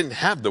case, he didn't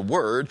have the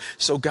word,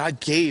 so God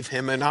gave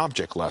him an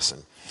object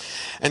lesson.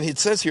 And it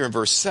says here in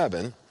verse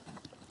 7,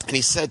 and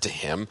he said to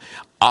him,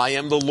 I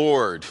am the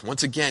Lord.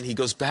 Once again, he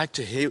goes back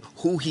to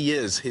who he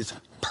is, his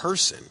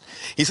person.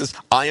 He says,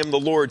 I am the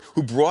Lord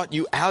who brought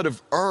you out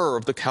of Ur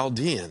of the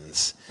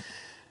Chaldeans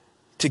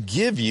to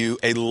give you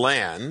a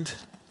land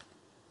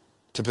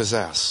to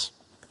possess.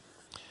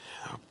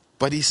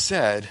 But he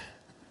said,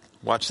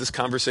 watch this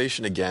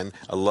conversation again.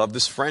 I love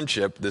this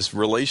friendship, this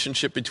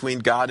relationship between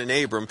God and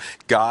Abram.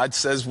 God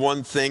says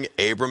one thing,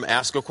 Abram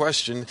asks a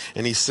question,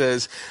 and he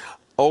says,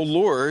 O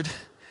Lord,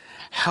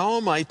 how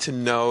am I to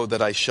know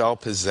that I shall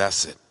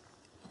possess it?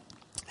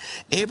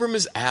 Abram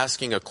is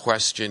asking a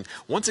question,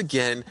 once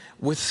again,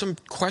 with some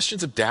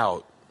questions of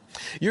doubt.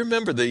 You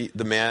remember the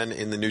man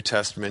in the New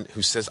Testament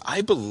who says,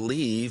 I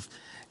believe,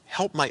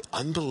 help my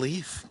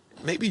unbelief?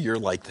 Maybe you're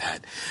like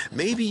that.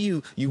 Maybe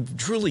you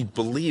truly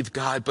believe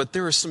God, but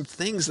there are some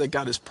things that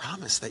God has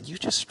promised that you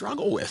just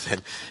struggle with,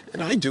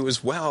 and I do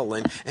as well.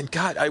 And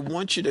God, I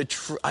want you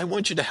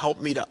to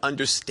help me to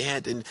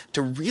understand and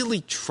to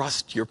really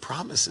trust your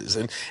promises.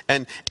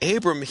 And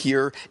Abram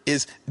here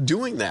is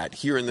doing that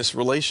here in this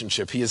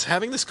relationship. He is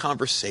having this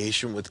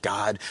conversation with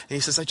God, and he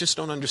says, I just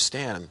don't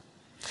understand.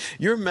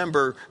 You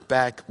remember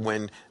back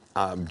when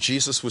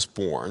Jesus was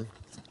born.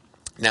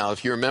 Now,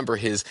 if you remember,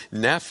 his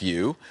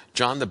nephew,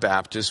 John the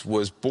Baptist,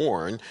 was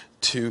born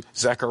to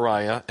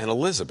Zechariah and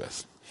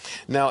Elizabeth.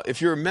 Now,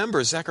 if you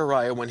remember,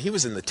 Zechariah, when he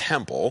was in the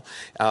temple,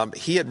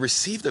 he had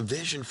received a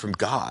vision from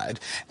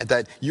God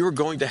that you were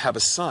going to have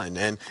a son.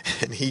 And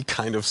he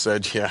kind of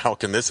said, yeah, how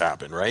can this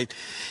happen, right?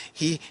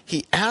 He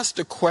asked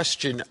a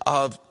question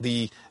of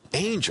the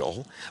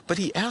angel, but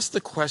he asked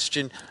the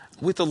question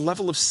with a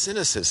level of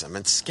cynicism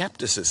and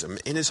skepticism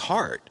in his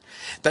heart.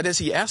 That as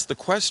he asked the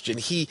question,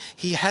 he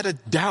had a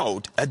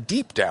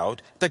deep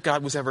doubt that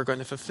God was ever going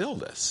to fulfill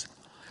this.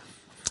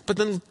 But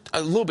then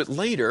a little bit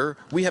later,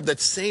 we have that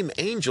same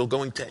angel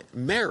going to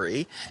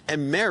Mary,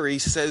 and Mary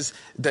says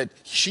that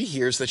she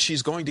hears that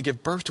she's going to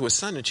give birth to a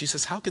son, and she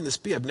says, how can this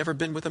be? I've never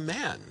been with a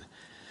man.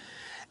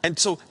 And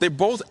so they're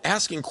both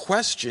asking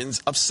questions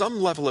of some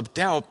level of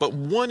doubt, but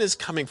one is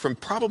coming from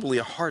probably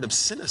a heart of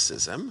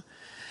cynicism,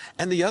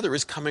 and the other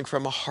is coming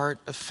from a heart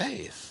of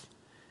faith.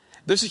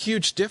 There's a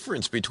huge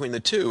difference between the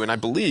two. And I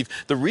believe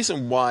the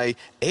reason why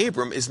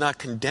Abram is not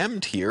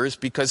condemned here is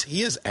because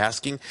he is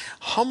asking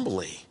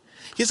humbly.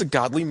 He has a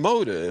godly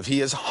motive. He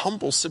has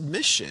humble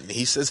submission.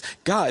 He says,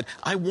 God,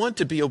 I want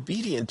to be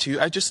obedient to you.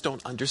 I just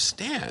don't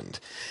understand.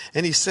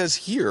 And he says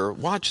here,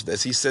 watch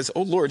this. He says,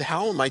 oh Lord,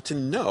 how am I to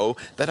know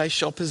that I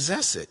shall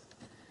possess it?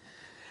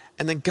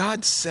 And then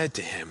God said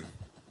to him,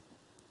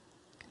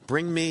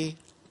 bring me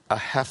a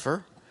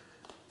heifer,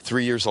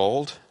 3 years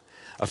old,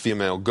 a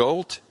female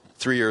goat,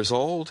 3 years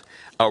old,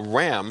 a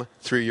ram,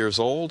 3 years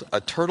old,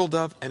 a turtle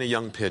dove, and a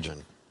young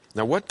pigeon.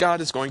 Now what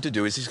God is going to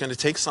do is he's going to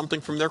take something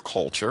from their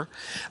culture,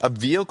 a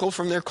vehicle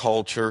from their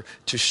culture,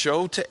 to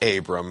show to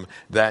Abram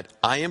that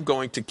I am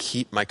going to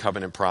keep my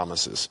covenant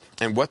promises.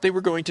 And what they were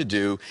going to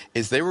do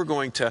is they were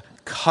going to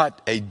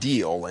cut a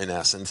deal, in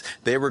essence.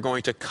 They were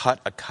going to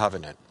cut a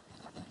covenant.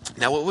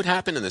 Now, what would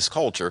happen in this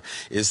culture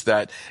is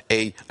that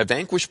a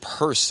vanquished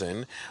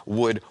person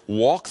would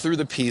walk through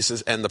the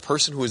pieces, and the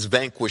person who has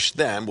vanquished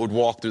them would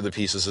walk through the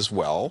pieces as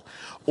well.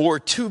 Or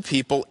two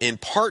people in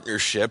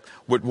partnership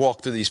would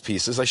walk through these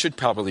pieces. I should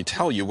probably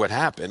tell you what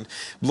happened.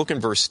 Look in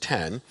verse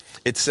 10.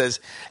 It says,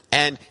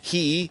 and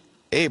he,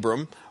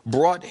 Abram,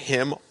 brought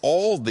him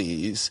all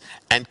these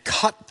and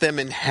cut them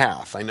in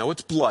half. I know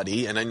it's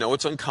bloody and I know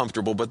it's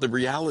uncomfortable, but the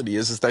reality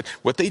is that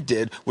what they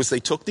did was they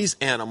took these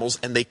animals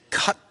and they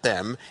cut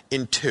them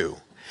in two.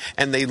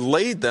 And they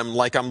laid them,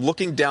 like I'm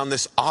looking down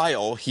this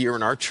aisle here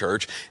in our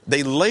church,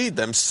 they laid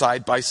them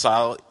side by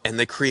side and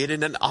they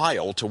created an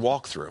aisle to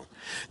walk through.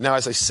 Now,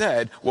 as I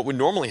said, what would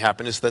normally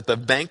happen is that the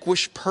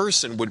vanquished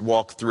person would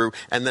walk through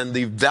and then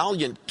the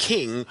valiant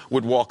king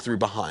would walk through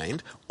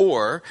behind.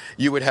 Or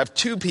you would have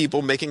two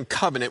people making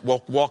covenant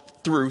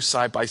walk through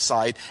side by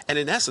side. And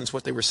in essence,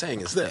 what they were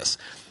saying is this,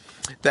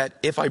 that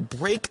if I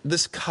break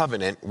this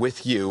covenant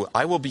with you,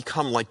 I will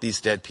become like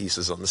these dead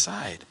pieces on the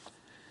side.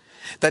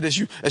 That as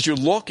you're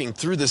walking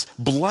through this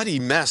bloody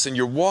mess and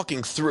you're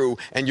walking through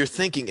and you're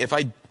thinking, if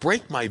I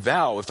break my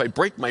vow, if I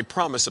break my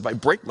promise, if I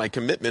break my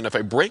commitment, if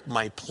I break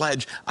my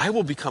pledge, I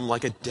will become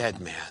like a dead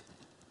man.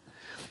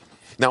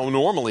 Now,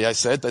 normally I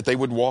said that they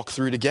would walk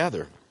through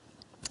together.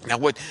 Now,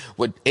 what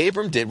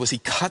Abram did was he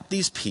cut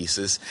these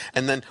pieces,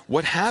 and then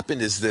what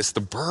happened is this,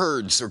 the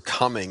birds are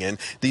coming, and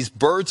these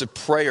birds of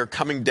prey are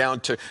coming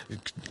down to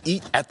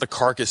eat at the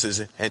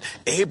carcasses, and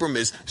Abram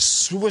is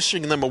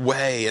swishing them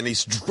away, and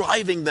he's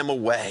driving them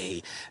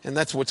away. And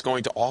that's what's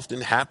going to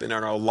often happen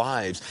in our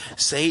lives.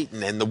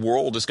 Satan and the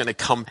world is going to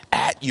come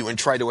at you and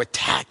try to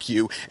attack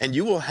you, and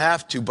you will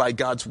have to, by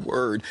God's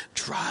word,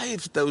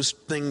 drive those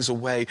things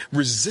away,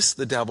 resist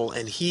the devil,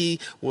 and he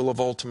will have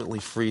ultimately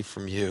free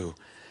from you.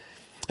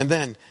 And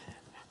then,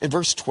 in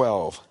verse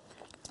 12,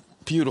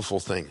 beautiful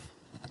thing.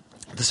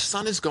 The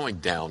sun is going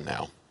down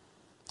now,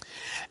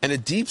 and a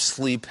deep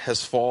sleep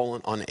has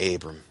fallen on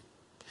Abram.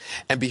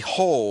 And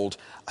behold,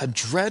 a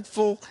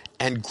dreadful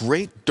and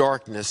great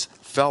darkness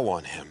fell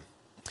on him.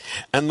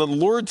 And the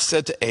Lord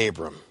said to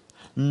Abram,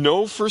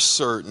 know for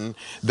certain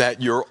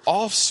that your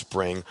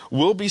offspring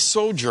will be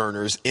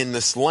sojourners in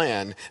this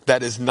land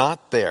that is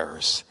not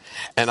theirs,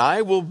 and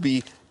will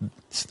be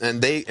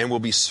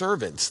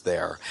servants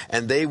there,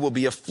 and they will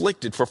be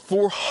afflicted for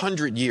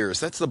 400 years.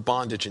 That's the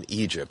bondage in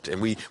Egypt.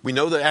 And we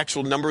know the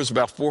actual number is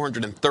about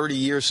 430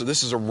 years, so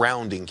this is a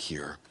rounding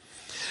here.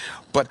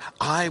 But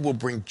I will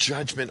bring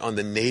judgment on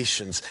the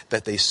nations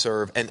that they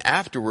serve, and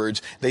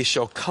afterwards they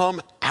shall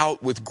come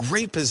out with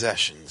great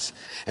possessions.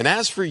 And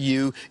as for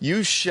you,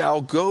 you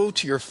shall go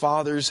to your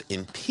fathers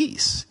in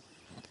peace.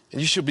 And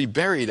you shall be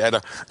buried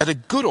at a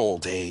good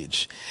old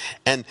age.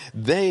 And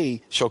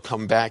they shall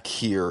come back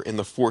here in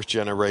the fourth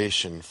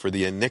generation, for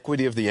the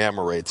iniquity of the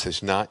Amorites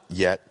is not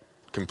yet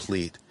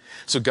complete.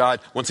 So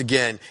God, once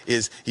again,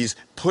 he's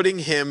putting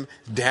him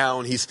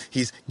down.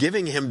 He's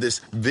giving him this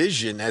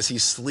vision as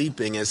he's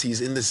sleeping, as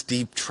he's in this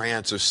deep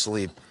trance or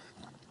sleep.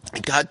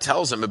 And God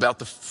tells him about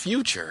the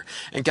future.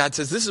 And God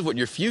says, this is what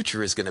your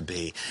future is going to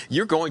be.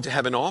 You're going to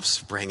have an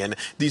offspring. And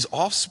these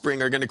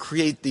offspring are going to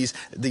create these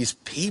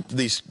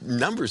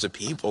numbers of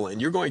people.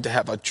 And you're going to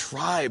have a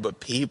tribe of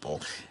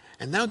people.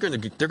 And now they're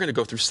going to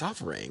go through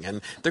suffering.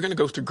 And they're going to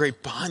go through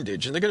great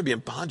bondage. And they're going to be in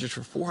bondage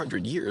for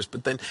 400 years.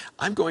 But then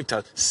I'm going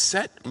to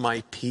set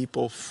my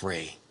people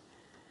free.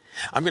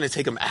 I'm going to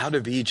take them out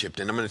of Egypt.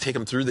 And I'm going to take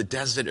them through the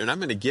desert. And I'm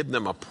going to give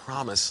them a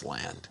promised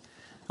land.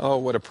 Oh,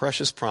 what a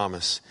precious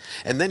promise.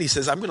 And then he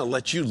says, I'm going to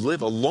let you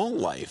live a long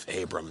life,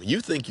 Abram.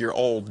 You think you're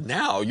old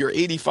now. You're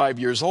 85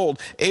 years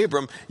old.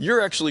 Abram, you're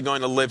actually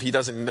going to live.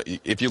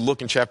 If you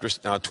look in chapter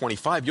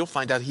 25, you'll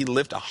find out he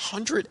lived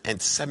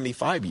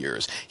 175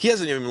 years. He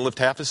hasn't even lived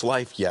half his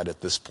life yet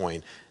at this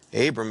point.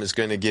 Abram is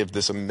going to give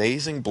this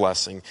amazing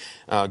blessing.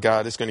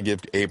 God is going to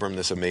give Abram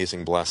this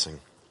amazing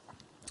blessing.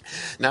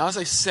 Now, as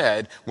I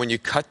said, when you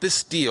cut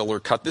this deal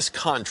or cut this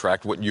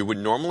contract, what you would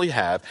normally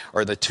have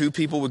are the two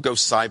people would go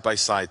side by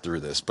side through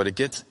this. But it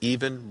gets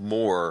even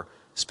more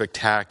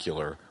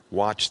spectacular.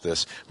 Watch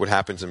this, what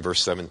happens in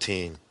verse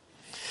 17.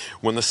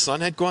 When the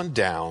sun had gone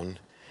down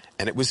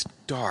and it was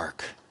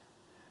dark,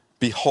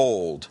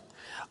 behold,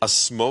 a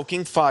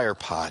smoking fire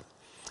pot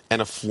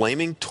and a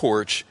flaming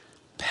torch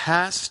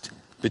passed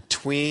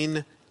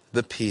between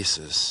the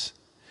pieces.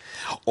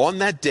 On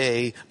that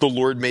day, the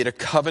Lord made a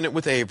covenant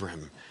with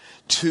Abram.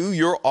 To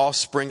your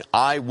offspring,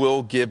 I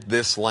will give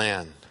this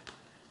land.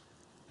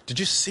 Did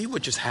you see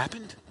what just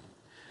happened?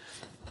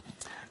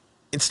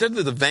 Instead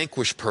of the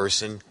vanquished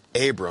person,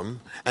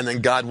 Abram, and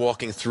then God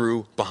walking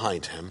through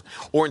behind him,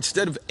 or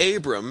instead of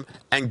Abram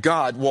and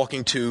God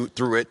walking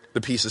through it,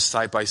 the pieces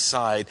side by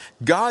side,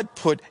 God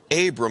put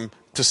Abram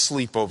to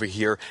sleep over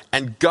here,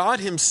 and God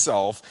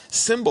himself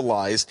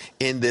symbolized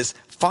in this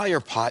fire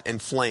pot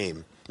and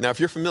flame. Now, if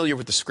you're familiar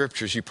with the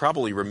scriptures, you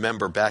probably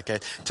remember back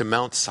to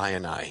Mount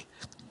Sinai.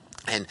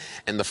 And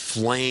the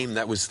flame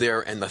that was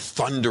there and the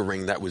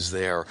thundering that was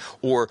there.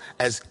 Or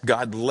as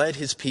God led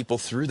his people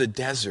through the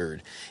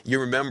desert, you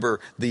remember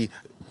the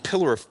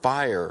pillar of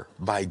fire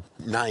by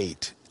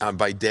night,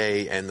 by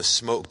day, and the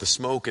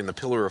smoke and the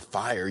pillar of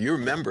fire. You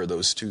remember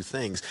those two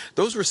things.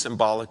 Those were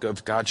symbolic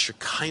of God's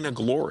Shekinah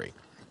glory.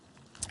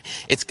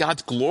 It's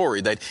God's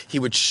glory that he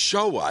would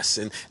show us,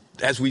 and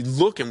as we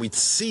look and we'd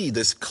see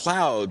this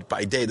cloud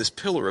by day, this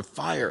pillar of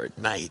fire at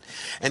night,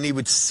 and he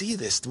would see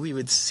this, we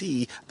would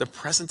see the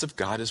presence of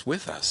God is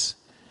with us.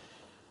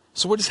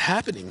 So what is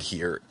happening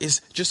here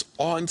is just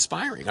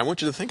awe-inspiring. I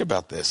want you to think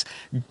about this.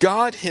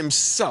 God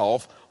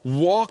himself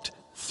walked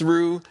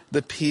through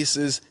the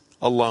pieces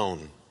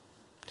alone.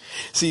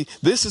 See,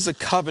 this is a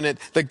covenant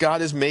that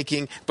God is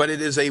making, but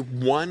it is a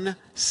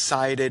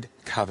one-sided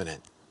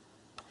covenant.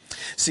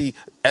 See,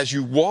 as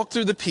you walk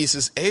through the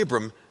pieces,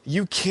 Abram,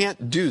 you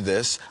can't do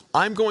this.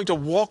 I'm going to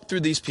walk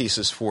through these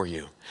pieces for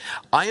you.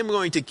 I am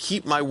going to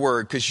keep my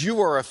word because you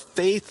are a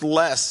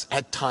faithless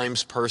at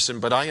times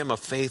person, but I am a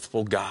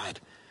faithful God.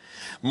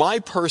 My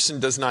person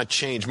does not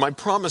change. My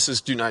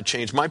promises do not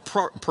change. My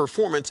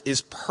performance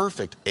is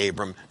perfect,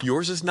 Abram.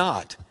 Yours is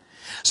not.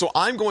 So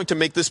I'm going to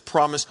make this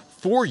promise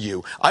for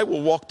you. I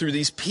will walk through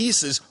these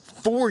pieces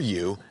for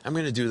you. I'm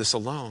going to do this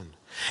alone.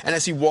 And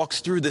as he walks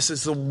through, this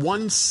is a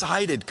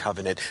one-sided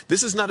covenant.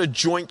 This is not a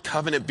joint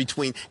covenant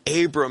between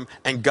Abram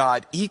and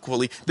God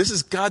equally. This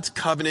is God's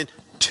covenant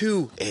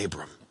to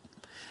Abram.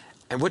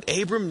 And what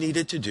Abram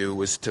needed to do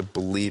was to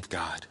believe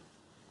God.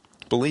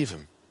 Believe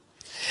him.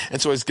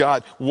 And so as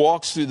God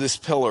walks through this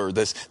pillar,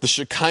 the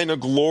Shekinah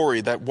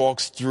glory that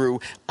walks through,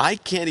 I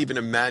can't even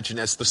imagine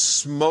as the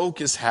smoke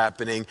is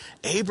happening,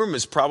 Abram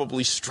is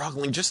probably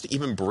struggling just to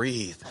even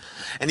breathe.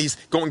 And he's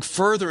going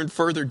further and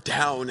further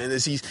down. And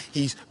as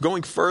he's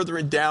going further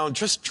and down,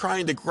 just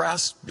trying to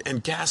grasp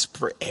and gasp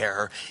for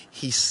air,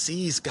 he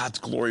sees God's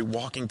glory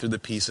walking through the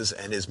pieces,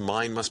 and his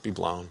mind must be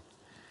blown.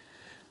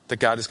 That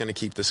God is going to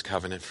keep this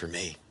covenant for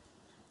me.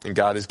 And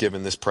God has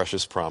given this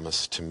precious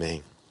promise to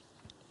me.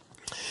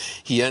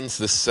 He ends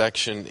this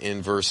section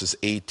in verses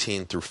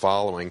 18 through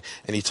following,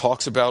 and he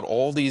talks about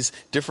all these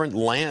different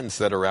lands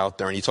that are out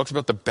there, and he talks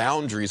about the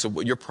boundaries of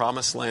what your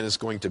promised land is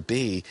going to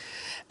be.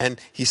 And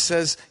he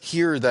says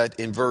here that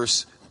in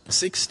verse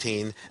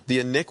 16, the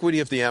iniquity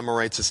of the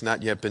Amorites has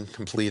not yet been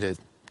completed.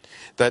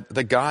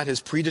 That God has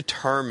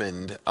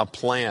predetermined a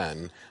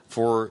plan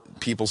for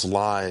people's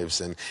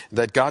lives, and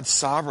that God's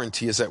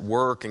sovereignty is at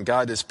work, and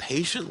God is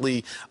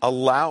patiently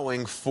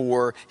allowing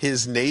for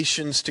his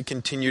nations to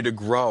continue to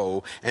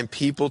grow and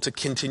people to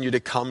continue to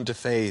come to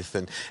faith.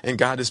 And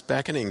God is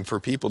beckoning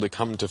for people to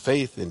come to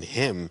faith in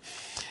him.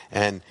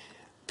 And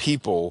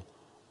people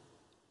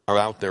are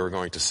out there who are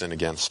going to sin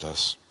against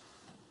us.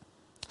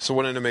 So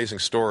what an amazing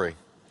story.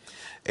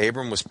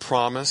 Abram was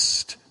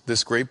promised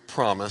this great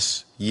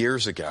promise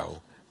years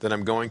ago that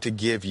I'm going to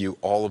give you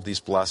all of these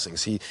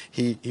blessings. He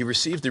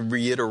received the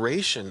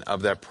reiteration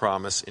of that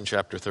promise in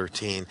chapter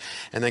 13.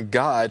 And then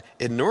God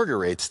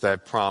inaugurates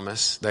that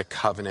promise, that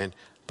covenant,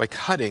 by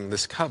cutting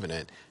this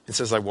covenant. It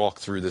says, I walk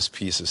through these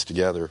pieces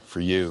together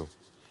for you.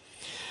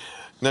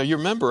 Now, you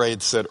remember I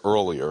had said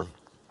earlier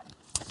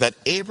that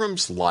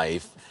Abram's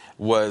life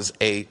was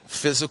a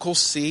physical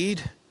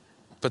seed,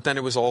 but then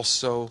it was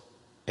also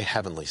a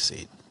heavenly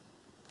seed.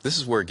 This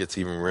is where it gets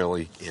even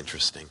really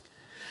interesting.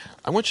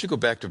 I want you to go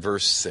back to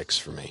verse 6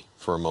 for me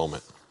for a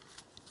moment.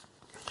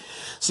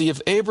 See,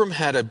 if Abram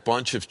had a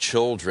bunch of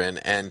children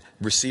and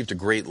received a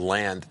great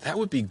land, that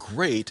would be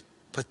great,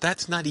 but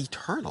that's not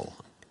eternal.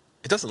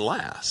 It doesn't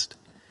last.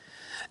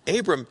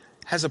 Abram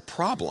has a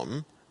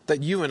problem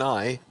that you and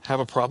I have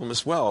a problem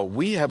as well.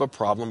 We have a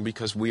problem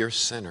because we are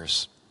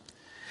sinners.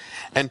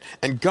 And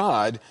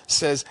God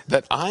says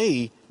that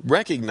I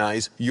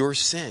recognize your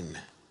sin.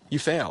 You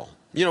fail.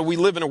 You know, we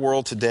live in a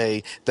world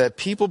today that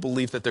people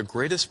believe that their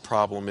greatest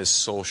problem is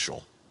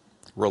social,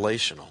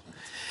 relational.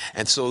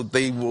 And so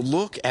they will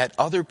look at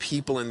other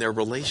people in their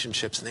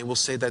relationships and they will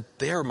say that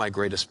they're my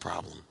greatest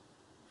problem.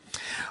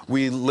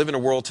 We live in a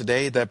world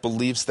today that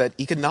believes that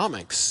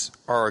economics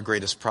are our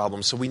greatest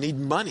problem, so we need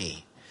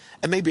money.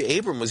 And maybe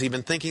Abram was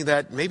even thinking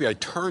that maybe I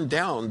turned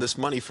down this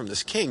money from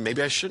this king.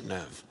 Maybe I shouldn't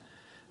have.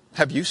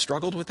 Have you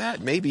struggled with that?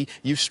 Maybe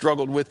you've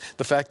struggled with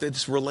the fact that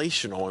it's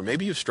relational, or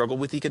maybe you've struggled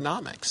with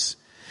economics.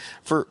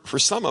 For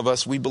some of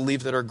us, we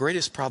believe that our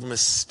greatest problem is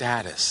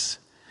status,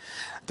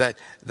 that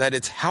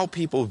it's how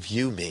people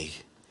view me.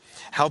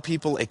 how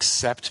people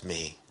accept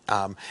me,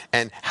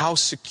 and how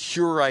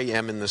secure I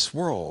am in this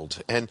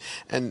world, and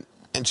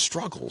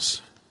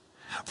struggles.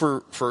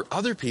 For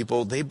other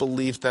people, they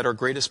believe that our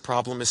greatest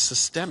problem is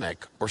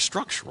systemic or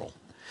structural,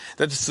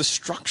 that it's the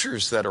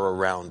structures that are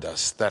around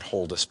us that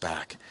hold us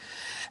back.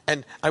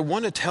 And I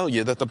want to tell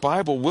you that the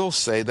Bible will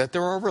say that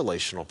there are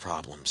relational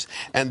problems,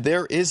 and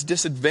there is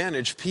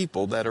disadvantaged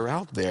people that are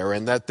out there,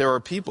 and that there are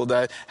people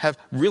that have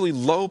really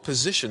low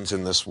positions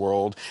in this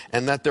world,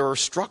 and that there are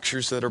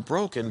structures that are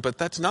broken, but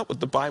that's not what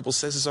the Bible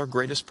says is our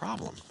greatest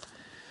problem.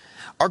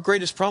 Our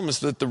greatest problem is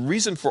that the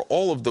reason for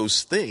all of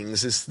those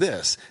things is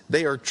this: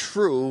 they are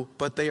true,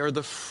 but they are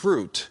the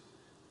fruit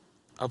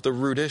of the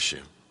root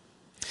issue.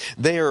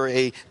 They are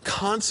a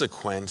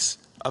consequence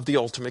of the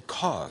ultimate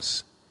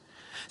cause.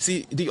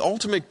 See, the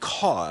ultimate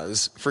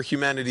cause for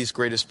humanity's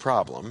greatest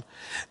problem,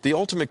 the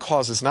ultimate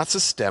cause is not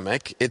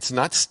systemic, it's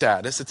not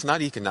status, it's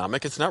not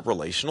economic, it's not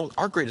relational.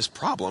 Our greatest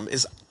problem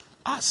is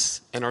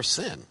us and our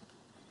sin.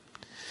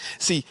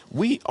 See,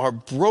 we are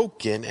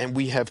broken and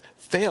we have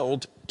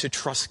failed to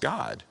trust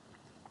God.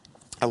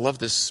 I love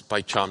this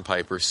by John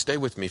Piper. Stay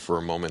with me for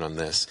a moment on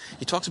this.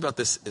 He talks about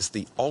this as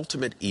the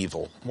ultimate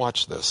evil.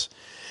 Watch this.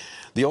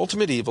 The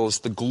ultimate evil is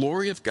the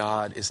glory of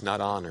God is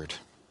not honored.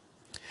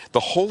 The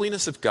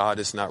holiness of God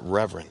is not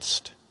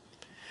reverenced.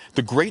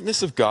 The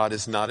greatness of God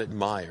is not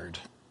admired.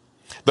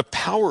 The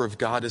power of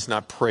God is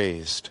not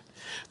praised.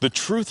 The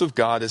truth of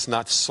God is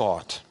not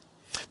sought.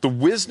 The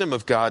wisdom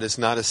of God is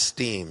not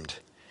esteemed.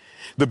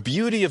 The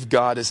beauty of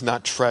God is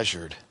not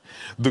treasured.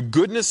 The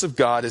goodness of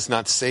God is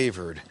not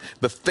savored.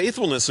 The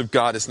faithfulness of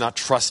God is not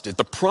trusted.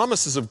 The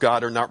promises of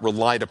God are not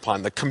relied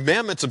upon. The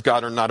commandments of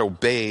God are not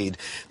obeyed.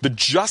 The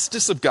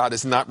justice of God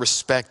is not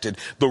respected.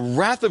 The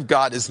wrath of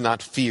God is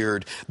not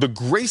feared. The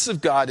grace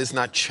of God is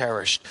not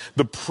cherished.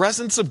 The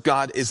presence of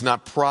God is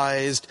not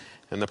prized.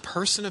 And the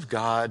person of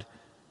God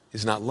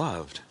is not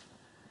loved.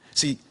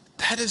 See,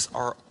 that is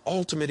our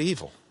ultimate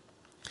evil.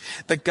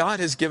 That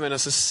God has given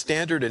us a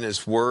standard in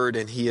His Word,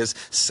 and He has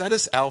set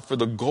us out for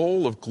the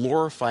goal of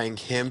glorifying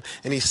Him.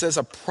 And He says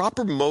a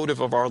proper motive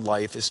of our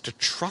life is to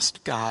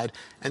trust God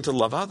and to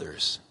love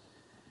others.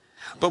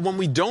 But when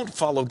we don't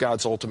follow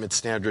God's ultimate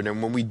standard,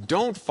 and when we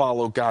don't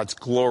follow God's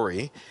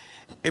glory,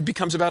 it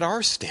becomes about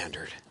our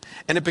standard.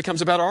 And it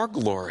becomes about our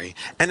glory.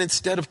 And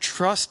instead of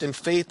trust and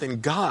faith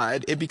in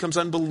God, it becomes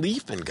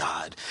unbelief in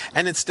God.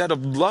 And instead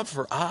of love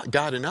for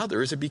God and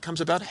others, it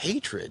becomes about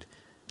hatred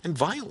and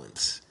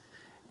violence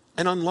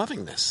and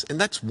unlovingness. And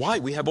that's why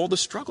we have all the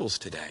struggles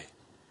today.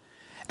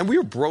 And we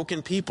are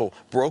broken people.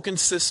 Broken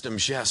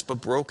systems, yes, but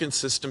broken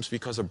systems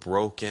because of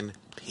broken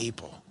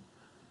people.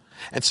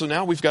 And so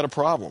now we've got a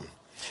problem.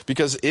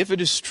 Because if it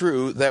is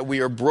true that we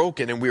are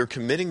broken and we are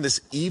committing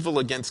this evil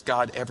against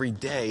God every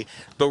day,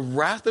 the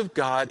wrath of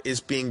God is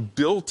being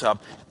built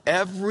up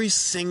every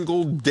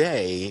single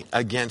day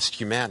against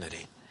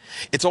humanity.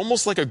 It's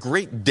almost like a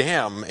great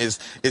dam is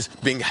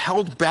being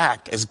held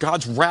back as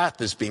God's wrath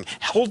is being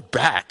held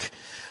back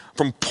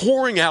from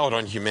pouring out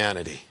on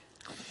humanity.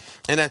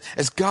 And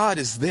as God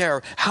is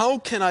there, how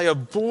can I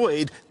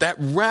avoid that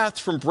wrath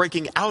from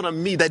breaking out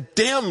on me? That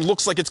dam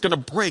looks like it's going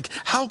to break.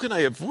 How can I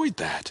avoid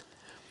that?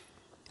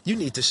 You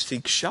need to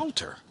seek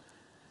shelter.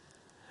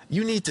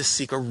 You need to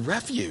seek a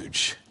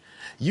refuge.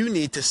 You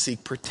need to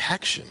seek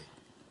protection.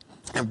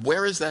 And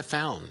where is that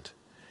found?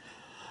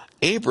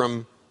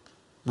 Abram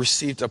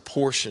received a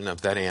portion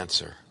of that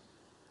answer.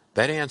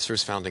 That answer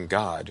is found in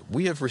God.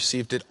 We have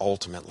received it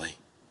ultimately.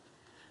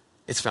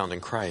 It's found in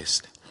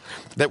Christ.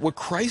 That what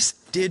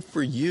Christ did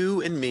for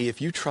you and me,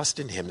 if you trust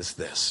in Him, is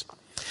this: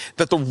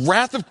 that the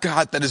wrath of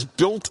God that is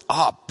built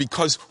up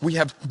because we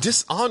have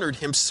dishonored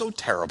Him so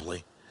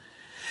terribly,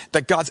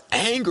 that God's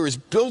anger is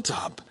built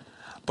up.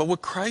 But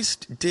what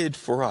Christ did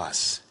for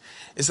us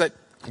is that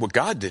what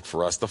God did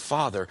for us, the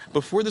Father,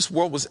 before this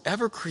world was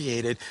ever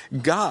created,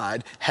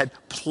 God had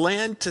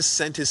planned to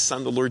send His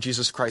Son, the Lord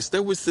Jesus Christ.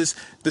 There was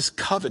this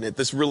covenant,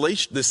 this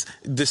relation, this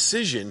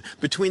decision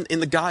in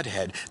the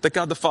Godhead, that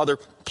God the Father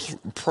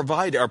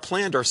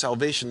planned our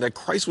salvation, that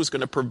Christ was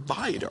going to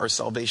provide our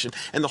salvation,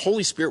 and the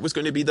Holy Spirit was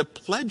going to be the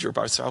pledge of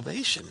our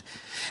salvation.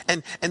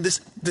 And this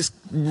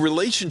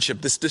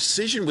relationship, this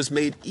decision was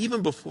made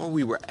even before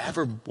we were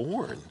ever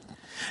born.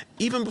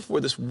 Even before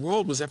this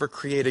world was ever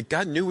created,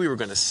 God knew we were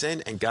going to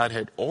sin, and God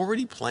had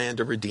already planned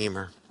a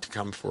Redeemer to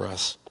come for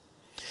us.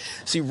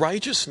 See,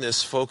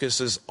 righteousness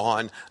focuses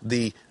on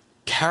the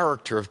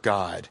character of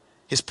God,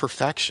 His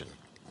perfection.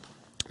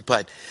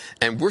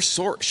 And we're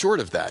short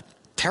of that,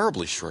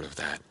 terribly short of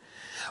that.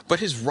 But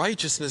His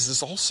righteousness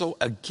is also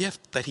a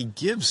gift that He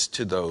gives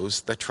to those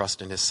that trust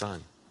in His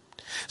Son.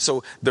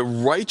 So the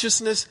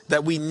righteousness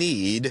that we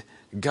need,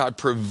 God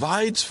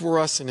provides for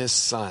us in His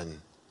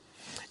Son.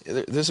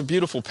 There's a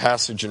beautiful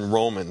passage in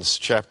Romans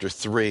chapter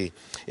 3.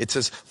 It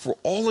says, "For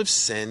all have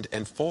sinned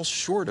and fall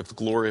short of the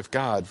glory of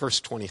God," verse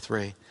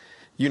 23.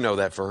 You know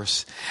that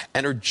verse.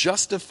 "And are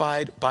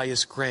justified by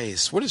His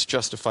grace." What does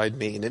justified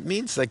mean? It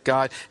means that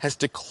God has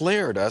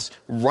declared us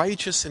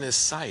righteous in His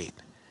sight,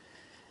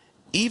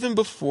 even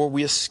before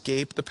we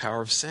escape the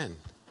power of sin.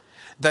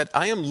 that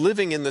I am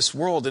living in this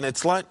world, and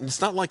it's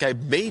not like I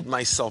made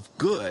myself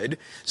good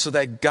so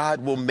that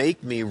God will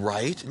make me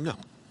right.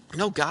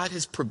 No, God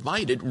has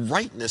provided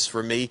rightness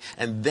for me,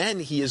 and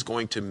then he is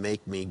going to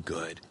make me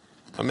good.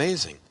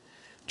 Amazing.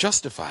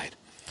 Justified.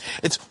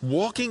 It's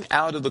walking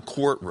out of the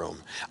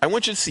courtroom. I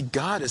want you to see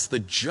God as the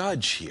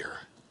judge here.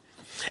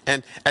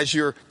 And as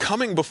you're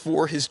coming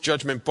before his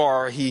judgment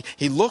bar, he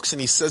looks and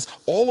he says,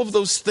 all of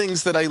those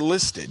things that I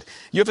listed,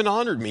 you haven't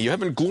honored me, you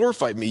haven't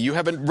glorified me, you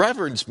haven't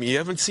reverenced me, you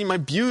haven't seen my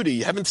beauty,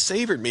 you haven't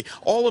savored me,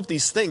 all of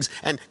these things,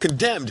 and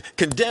condemned,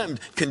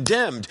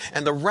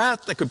 and the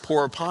wrath that could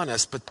pour upon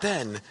us. But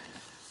then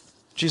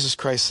Jesus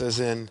Christ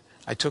says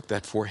I took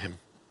that for him.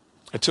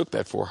 I took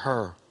that for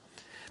her,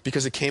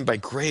 because it came by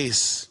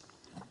grace.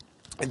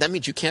 And that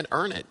means you can't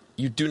earn it.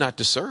 You do not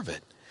deserve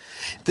it.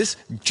 This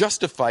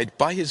justified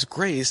by his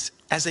grace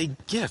as a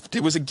gift.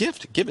 It was a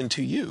gift given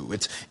to you.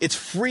 It's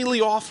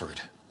freely offered.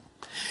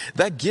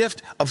 That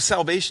gift of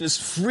salvation is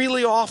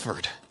freely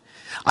offered.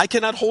 I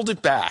cannot hold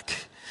it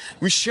back.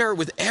 We share it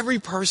with every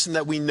person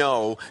that we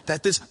know,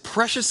 that this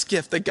precious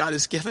gift that God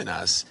has given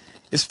us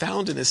is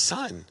found in his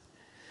Son.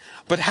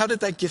 But how did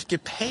that gift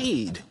get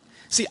paid?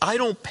 See, I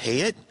don't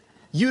pay it.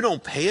 You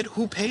don't pay it.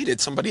 Who paid it?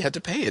 Somebody had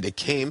to pay it. It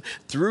came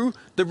through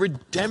the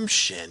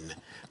redemption.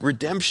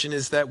 Redemption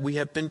is that we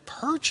have been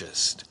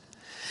purchased.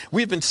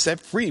 We have been set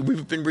free.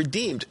 We've been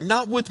redeemed.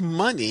 Not with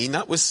money,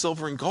 not with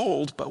silver and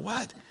gold, but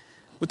what?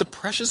 With the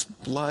precious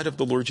blood of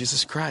the Lord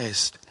Jesus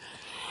Christ.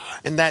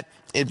 And that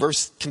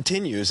verse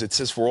continues. It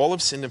says, for all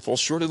have sinned and fall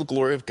short of the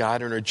glory of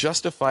God and are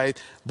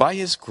justified by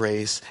his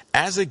grace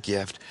as a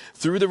gift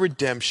through the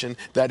redemption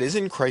that is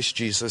in Christ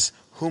Jesus,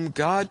 whom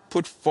God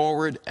put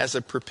forward as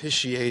a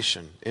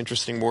propitiation.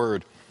 Interesting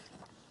word.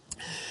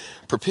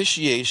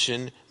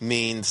 Propitiation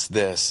means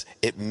this.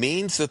 It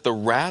means that the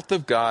wrath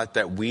of God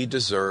that we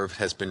deserve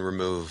has been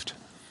removed.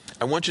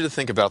 I want you to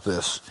think about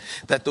this.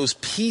 That those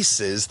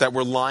pieces that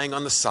were lying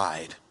on the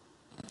side,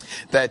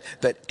 that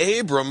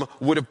Abram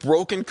would have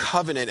broken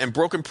covenant and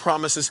broken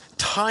promises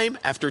time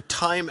after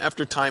time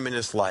after time in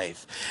his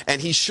life.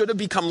 And he should have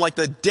become like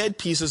the dead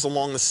pieces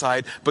along the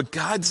side. But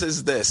God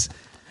says this,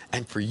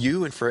 and for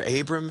you and for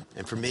Abram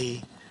and for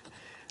me,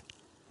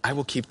 I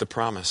will keep the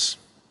promise.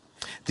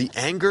 The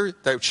anger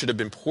that should have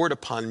been poured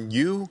upon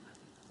you,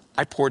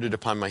 I poured it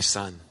upon my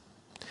Son.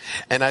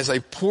 And as I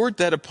poured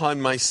that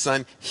upon my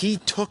Son, he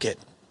took it.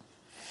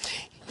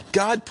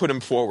 God put him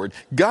forward.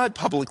 God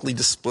publicly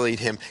displayed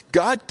him.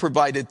 God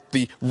provided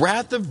the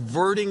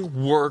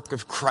wrath-averting work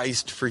of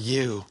Christ for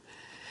you.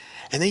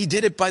 And he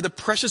did it by the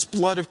precious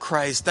blood of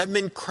Christ. That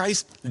meant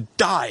Christ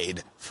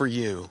died for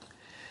you.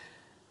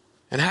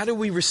 And how do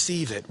we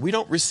receive it? We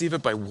don't receive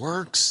it by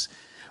works.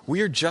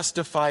 We are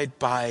justified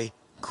by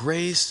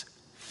grace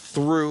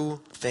through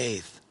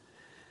faith.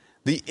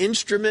 The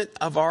instrument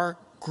of our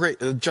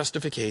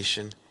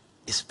justification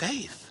is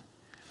faith.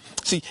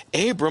 See,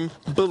 Abram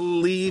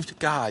believed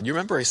God. You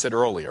remember I said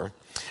earlier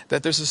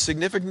that there's a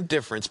significant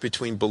difference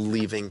between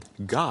believing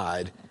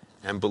God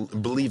and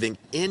believing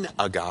in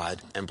a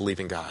God and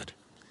believing God.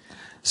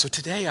 So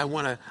today I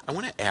want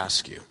to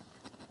ask you,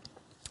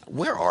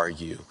 where are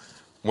you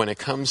when it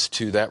comes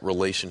to that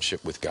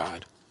relationship with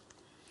God?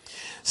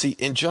 See,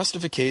 in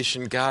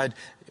justification, God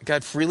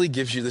freely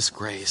gives you this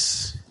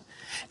grace.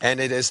 And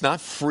it is not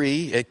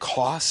free, it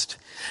costs.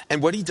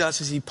 And what he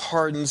does is he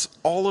pardons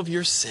all of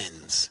your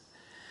sins.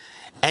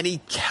 And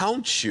he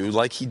counts you,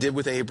 like he did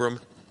with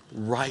Abram,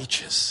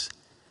 righteous.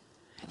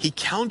 He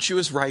counts you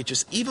as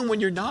righteous even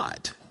when you're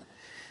not.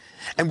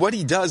 And what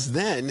he does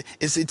then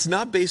is it's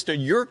not based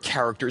on your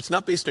character, it's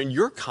not based on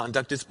your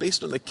conduct, it's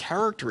based on the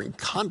character and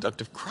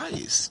conduct of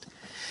Christ.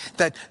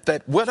 That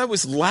what I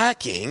was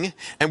lacking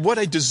and what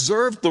I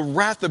deserved the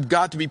wrath of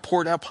God to be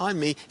poured out upon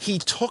me, he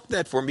took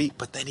that for me,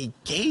 but then he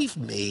gave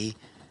me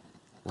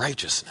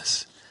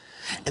righteousness.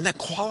 And that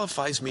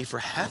qualifies me for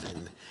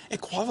heaven. It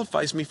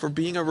qualifies me for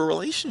being in a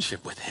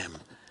relationship with him.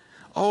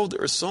 Oh,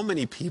 there are so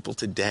many people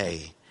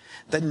today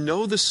that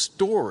know the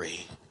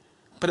story,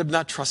 but have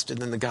not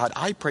trusted in the God.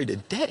 I pray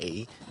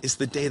today is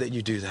the day that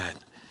you do that.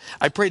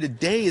 I pray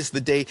today is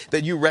the day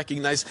that you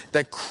recognize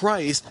that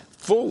Christ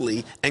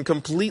fully and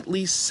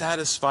completely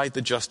satisfied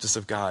the justice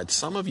of God.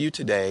 Some of you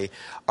today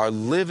are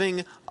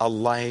living a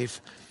life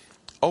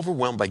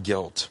overwhelmed by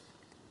guilt.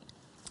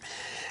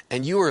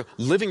 And you are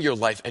living your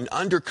life and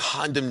under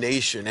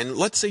condemnation. And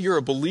let's say you're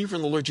a believer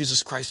in the Lord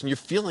Jesus Christ and you're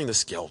feeling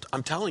this guilt.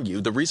 I'm telling you,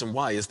 the reason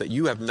why is that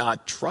you have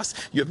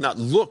not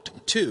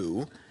looked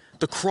to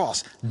the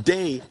cross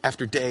day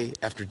after day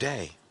after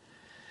day.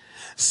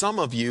 Some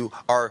of you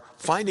are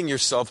finding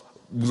yourself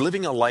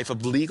living a life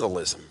of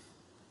legalism,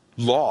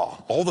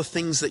 law, all the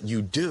things that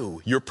you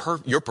do, your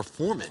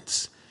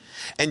performance.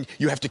 And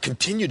you have to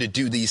continue to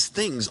do these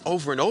things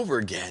over and over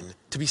again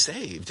to be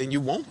saved, and you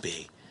won't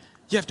be.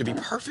 You have to be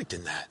perfect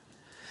in that.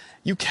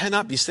 You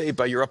cannot be saved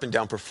by your up and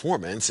down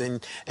performance,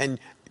 and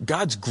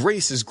God's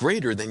grace is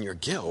greater than your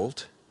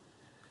guilt.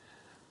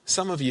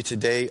 Some of you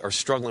today are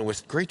struggling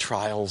with great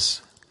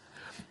trials.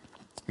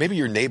 Maybe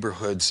your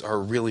neighborhoods are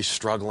really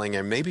struggling,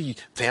 and maybe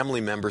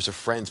family members or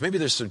friends, maybe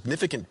there's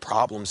significant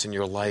problems in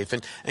your life.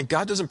 And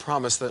God doesn't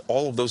promise that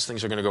all of those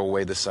things are going to go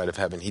away this side of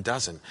heaven. He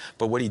doesn't.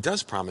 But what he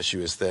does promise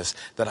you is this,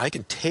 that I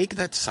can take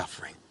that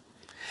suffering,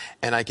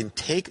 and I can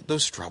take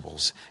those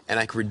troubles, and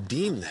I can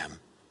redeem them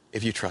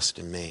if you trust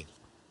in me.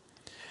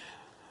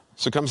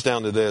 So it comes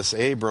down to this.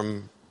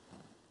 Abram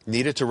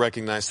needed to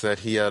recognize that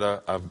he had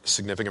a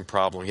significant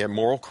problem. He had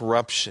moral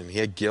corruption, he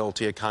had guilt,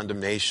 he had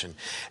condemnation,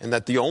 and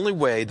that the only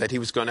way that he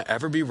was going to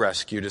ever be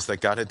rescued is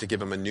that God had to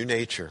give him a new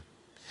nature,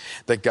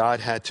 that God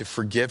had to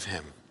forgive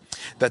him,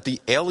 that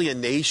the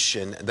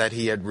alienation that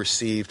he had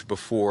received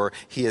before,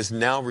 he is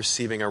now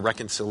receiving a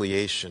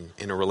reconciliation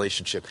in a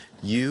relationship.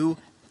 You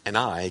and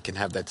I can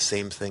have that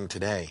same thing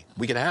today.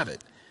 We can have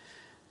it.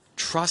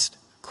 Trust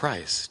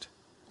Christ.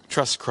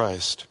 Trust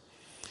Christ.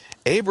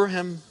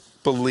 Abraham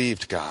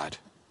believed God,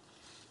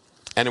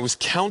 and it was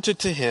counted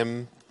to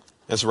him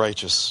as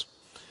righteous.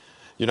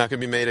 You're not going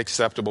to be made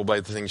acceptable by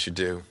the things you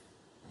do.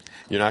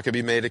 You're not going to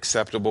be made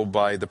acceptable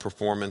by the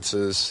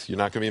performances. You're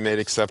not going to be made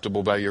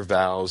acceptable by your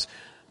vows.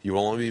 You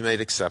will only be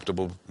made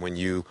acceptable when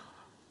you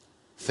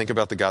think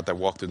about the God that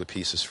walked through the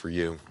pieces for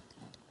you.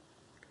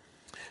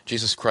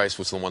 Jesus Christ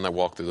was the one that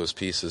walked through those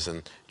pieces,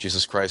 and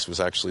Jesus Christ was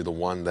actually the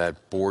one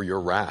that bore your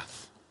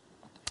wrath.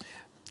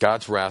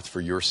 God's wrath for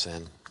your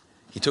sin.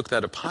 He took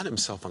that upon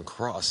himself on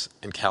cross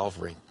and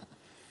Calvary.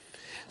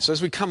 So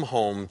as we come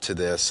home to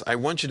this, I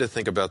want you to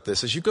think about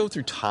this. As you go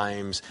through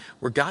times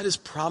where God has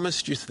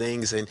promised you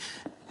things and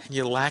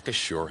you lack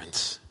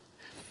assurance.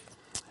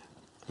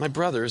 My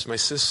brothers, my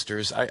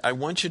sisters, I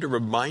want you to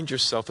remind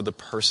yourself of the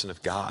person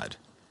of God.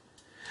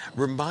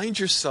 Remind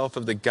yourself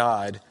of the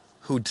God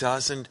who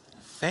doesn't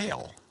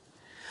fail.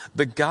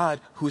 The God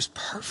who is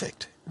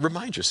perfect.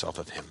 Remind yourself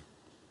of him.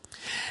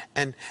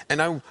 And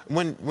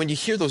when you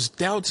hear those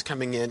doubts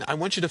coming in, I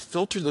want you to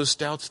filter those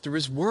doubts through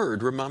his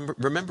word.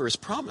 Remember his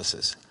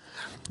promises.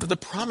 But the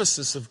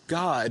promises of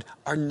God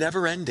are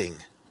never ending.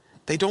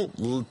 They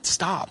don't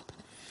stop.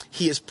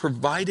 He has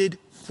provided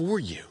for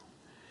you.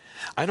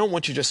 I don't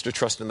want you just to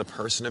trust in the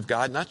person of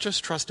God, not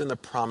just trust in the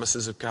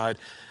promises of God.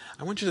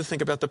 I want you to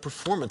think about the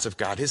performance of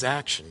God, his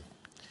action.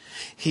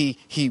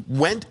 He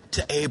went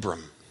to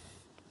Abram,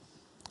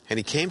 and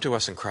he came to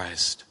us in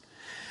Christ.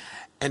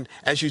 And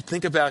as you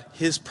think about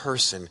his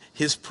person,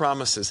 his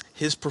promises,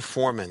 his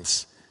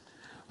performance,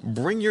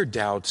 bring your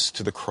doubts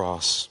to the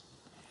cross.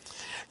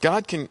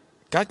 God can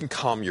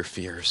calm your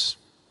fears.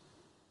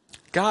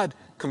 God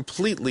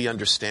completely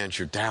understands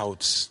your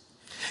doubts.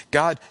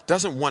 God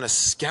doesn't want a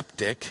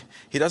skeptic.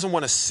 He doesn't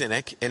want a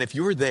cynic. And if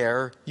you're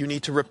there, you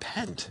need to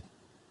repent.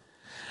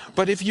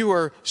 But if you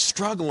are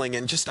struggling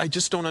and I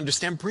just don't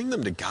understand, bring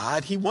them to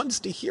God. He wants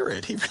to hear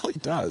it. He really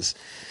does.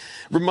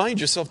 Remind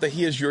yourself that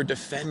he is your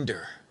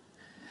defender.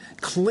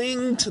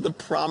 Cling to the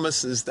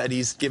promises that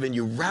he's given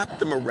you. Wrap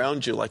them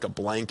around you like a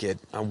blanket,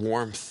 a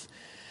warmth.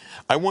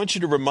 I want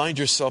you to remind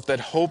yourself that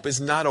hope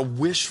is not a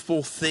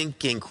wishful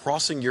thinking,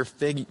 crossing your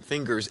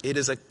fingers. It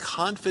is a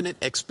confident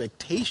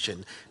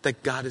expectation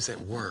that God is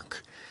at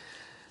work.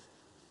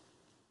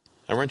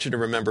 I want you to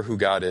remember who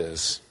God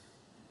is.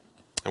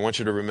 I want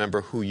you to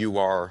remember who you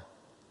are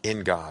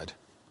in God.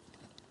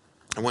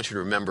 I want you to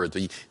remember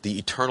the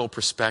eternal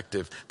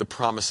perspective, the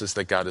promises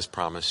that God has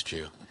promised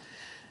you.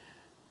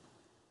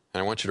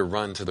 And I want you to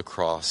run to the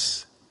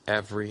cross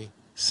every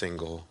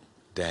single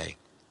day.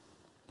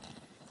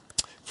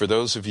 For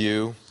those of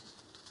you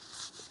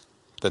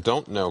that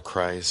don't know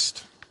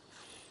Christ,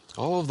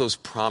 all of those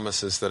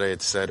promises that I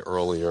had said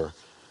earlier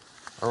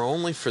are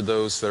only for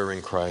those that are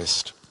in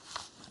Christ.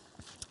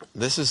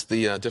 This is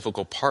the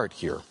difficult part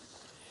here.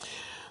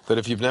 That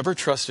if you've never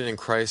trusted in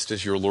Christ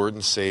as your Lord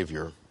and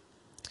Savior,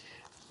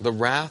 the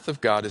wrath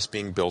of God is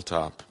being built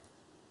up.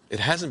 It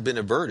hasn't been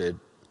averted.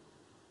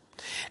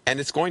 And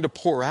it's going to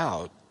pour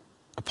out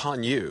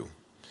upon you.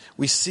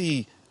 We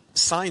see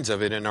signs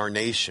of it in our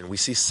nation. We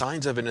see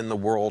signs of it in the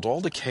world.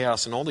 All the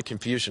chaos and all the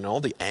confusion, all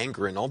the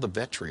anger and all the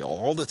vitriol,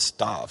 all that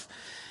stuff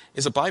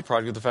is a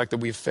byproduct of the fact that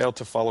we've failed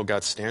to follow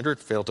God's standard,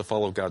 failed to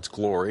follow God's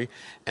glory,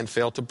 and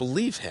failed to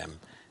believe him.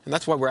 And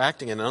that's why we're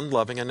acting in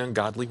unloving and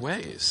ungodly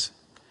ways.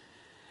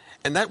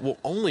 And that will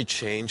only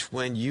change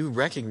when you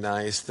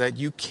recognize that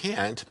you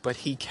can't, but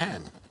he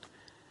can.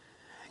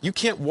 You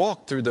can't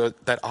walk through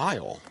that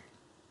aisle.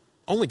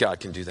 Only God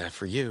can do that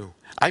for you.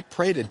 I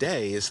pray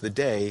today is the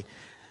day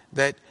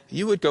that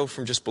you would go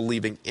from just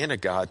believing in a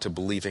God to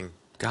believing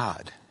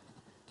God.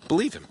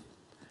 Believe him.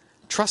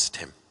 Trust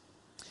him.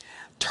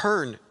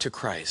 Turn to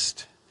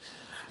Christ.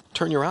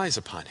 Turn your eyes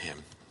upon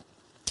him.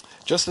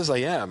 Just as I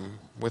am,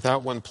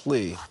 without one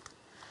plea,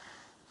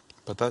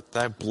 but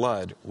that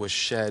blood was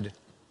shed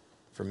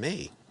for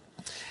me.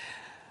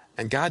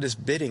 And God is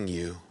bidding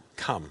you,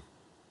 come.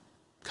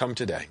 Come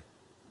today.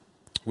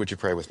 Would you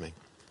pray with me?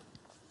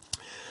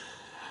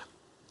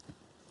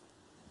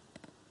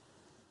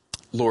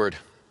 Lord,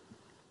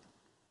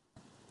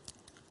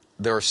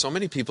 there are so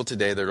many people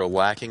today that are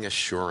lacking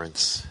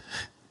assurance.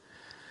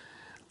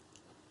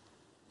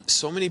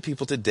 So many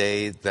people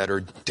today that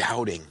are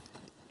doubting.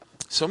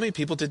 So many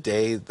people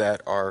today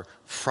that are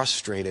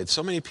frustrated.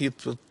 So many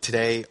people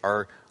today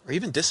are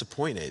even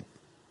disappointed.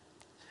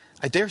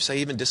 I dare say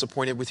even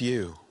disappointed with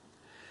you.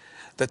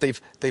 That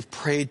they've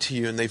prayed to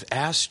you and they've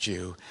asked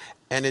you,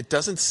 and it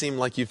doesn't seem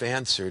like you've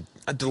answered.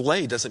 A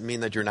delay doesn't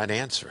mean that you're not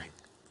answering.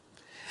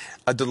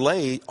 A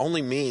delay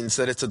only means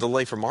that it's a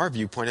delay from our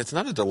viewpoint. It's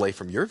not a delay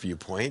from your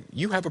viewpoint.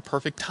 You have a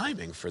perfect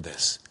timing for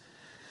this.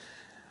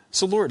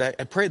 So Lord, I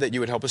pray that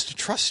you would help us to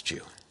trust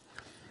you.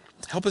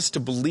 Help us to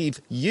believe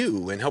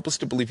you, and help us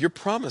to believe your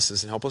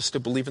promises, and help us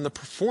to believe in the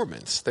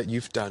performance that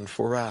you've done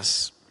for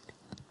us.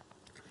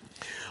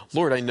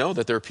 Lord, I know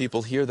that there are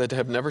people here that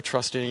have never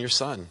trusted in your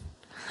Son.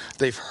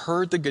 They've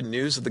heard the good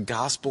news of the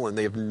gospel and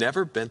they have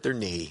never bent their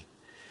knee.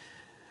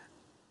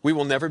 We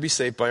will never be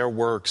saved by our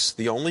works.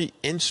 The only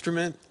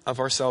instrument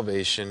of our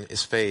salvation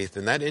is faith,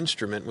 and that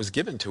instrument was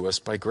given to us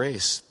by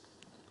grace.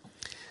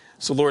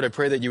 So Lord, I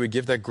pray that you would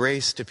give that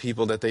grace to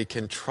people that they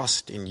can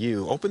trust in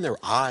you. Open their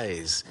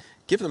eyes.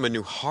 Give them a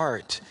new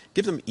heart.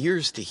 Give them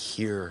ears to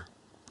hear.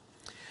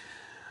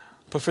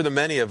 But for the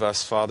many of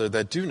us, Father,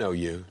 that do know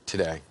you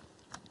today,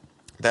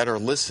 that are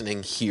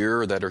listening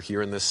here, that are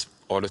here in this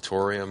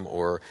auditorium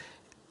or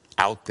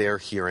out there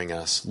hearing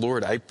us,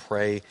 Lord, I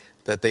pray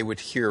that they would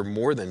hear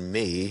more than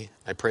me.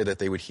 I pray that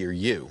they would hear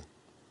you,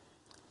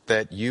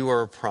 that you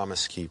are a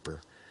promise keeper.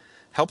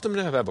 Help them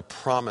to have a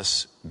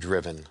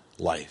promise-driven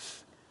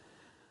life,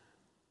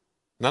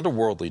 not a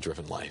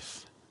worldly-driven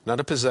life,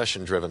 not a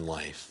possession-driven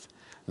life,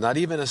 not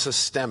even a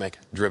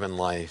systemic-driven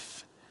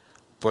life,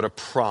 but a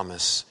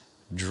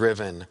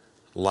promise-driven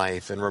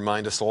life. And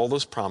remind us all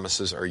those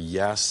promises are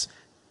yes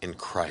in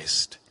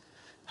Christ.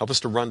 Help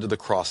us to run to the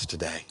cross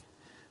today,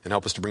 and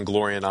help us to bring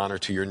glory and honor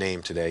to your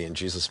name today. In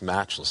Jesus'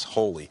 matchless,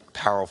 holy,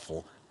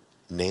 powerful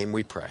name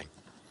we pray.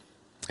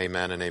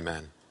 Amen and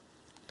amen.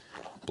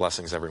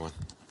 Blessings, everyone.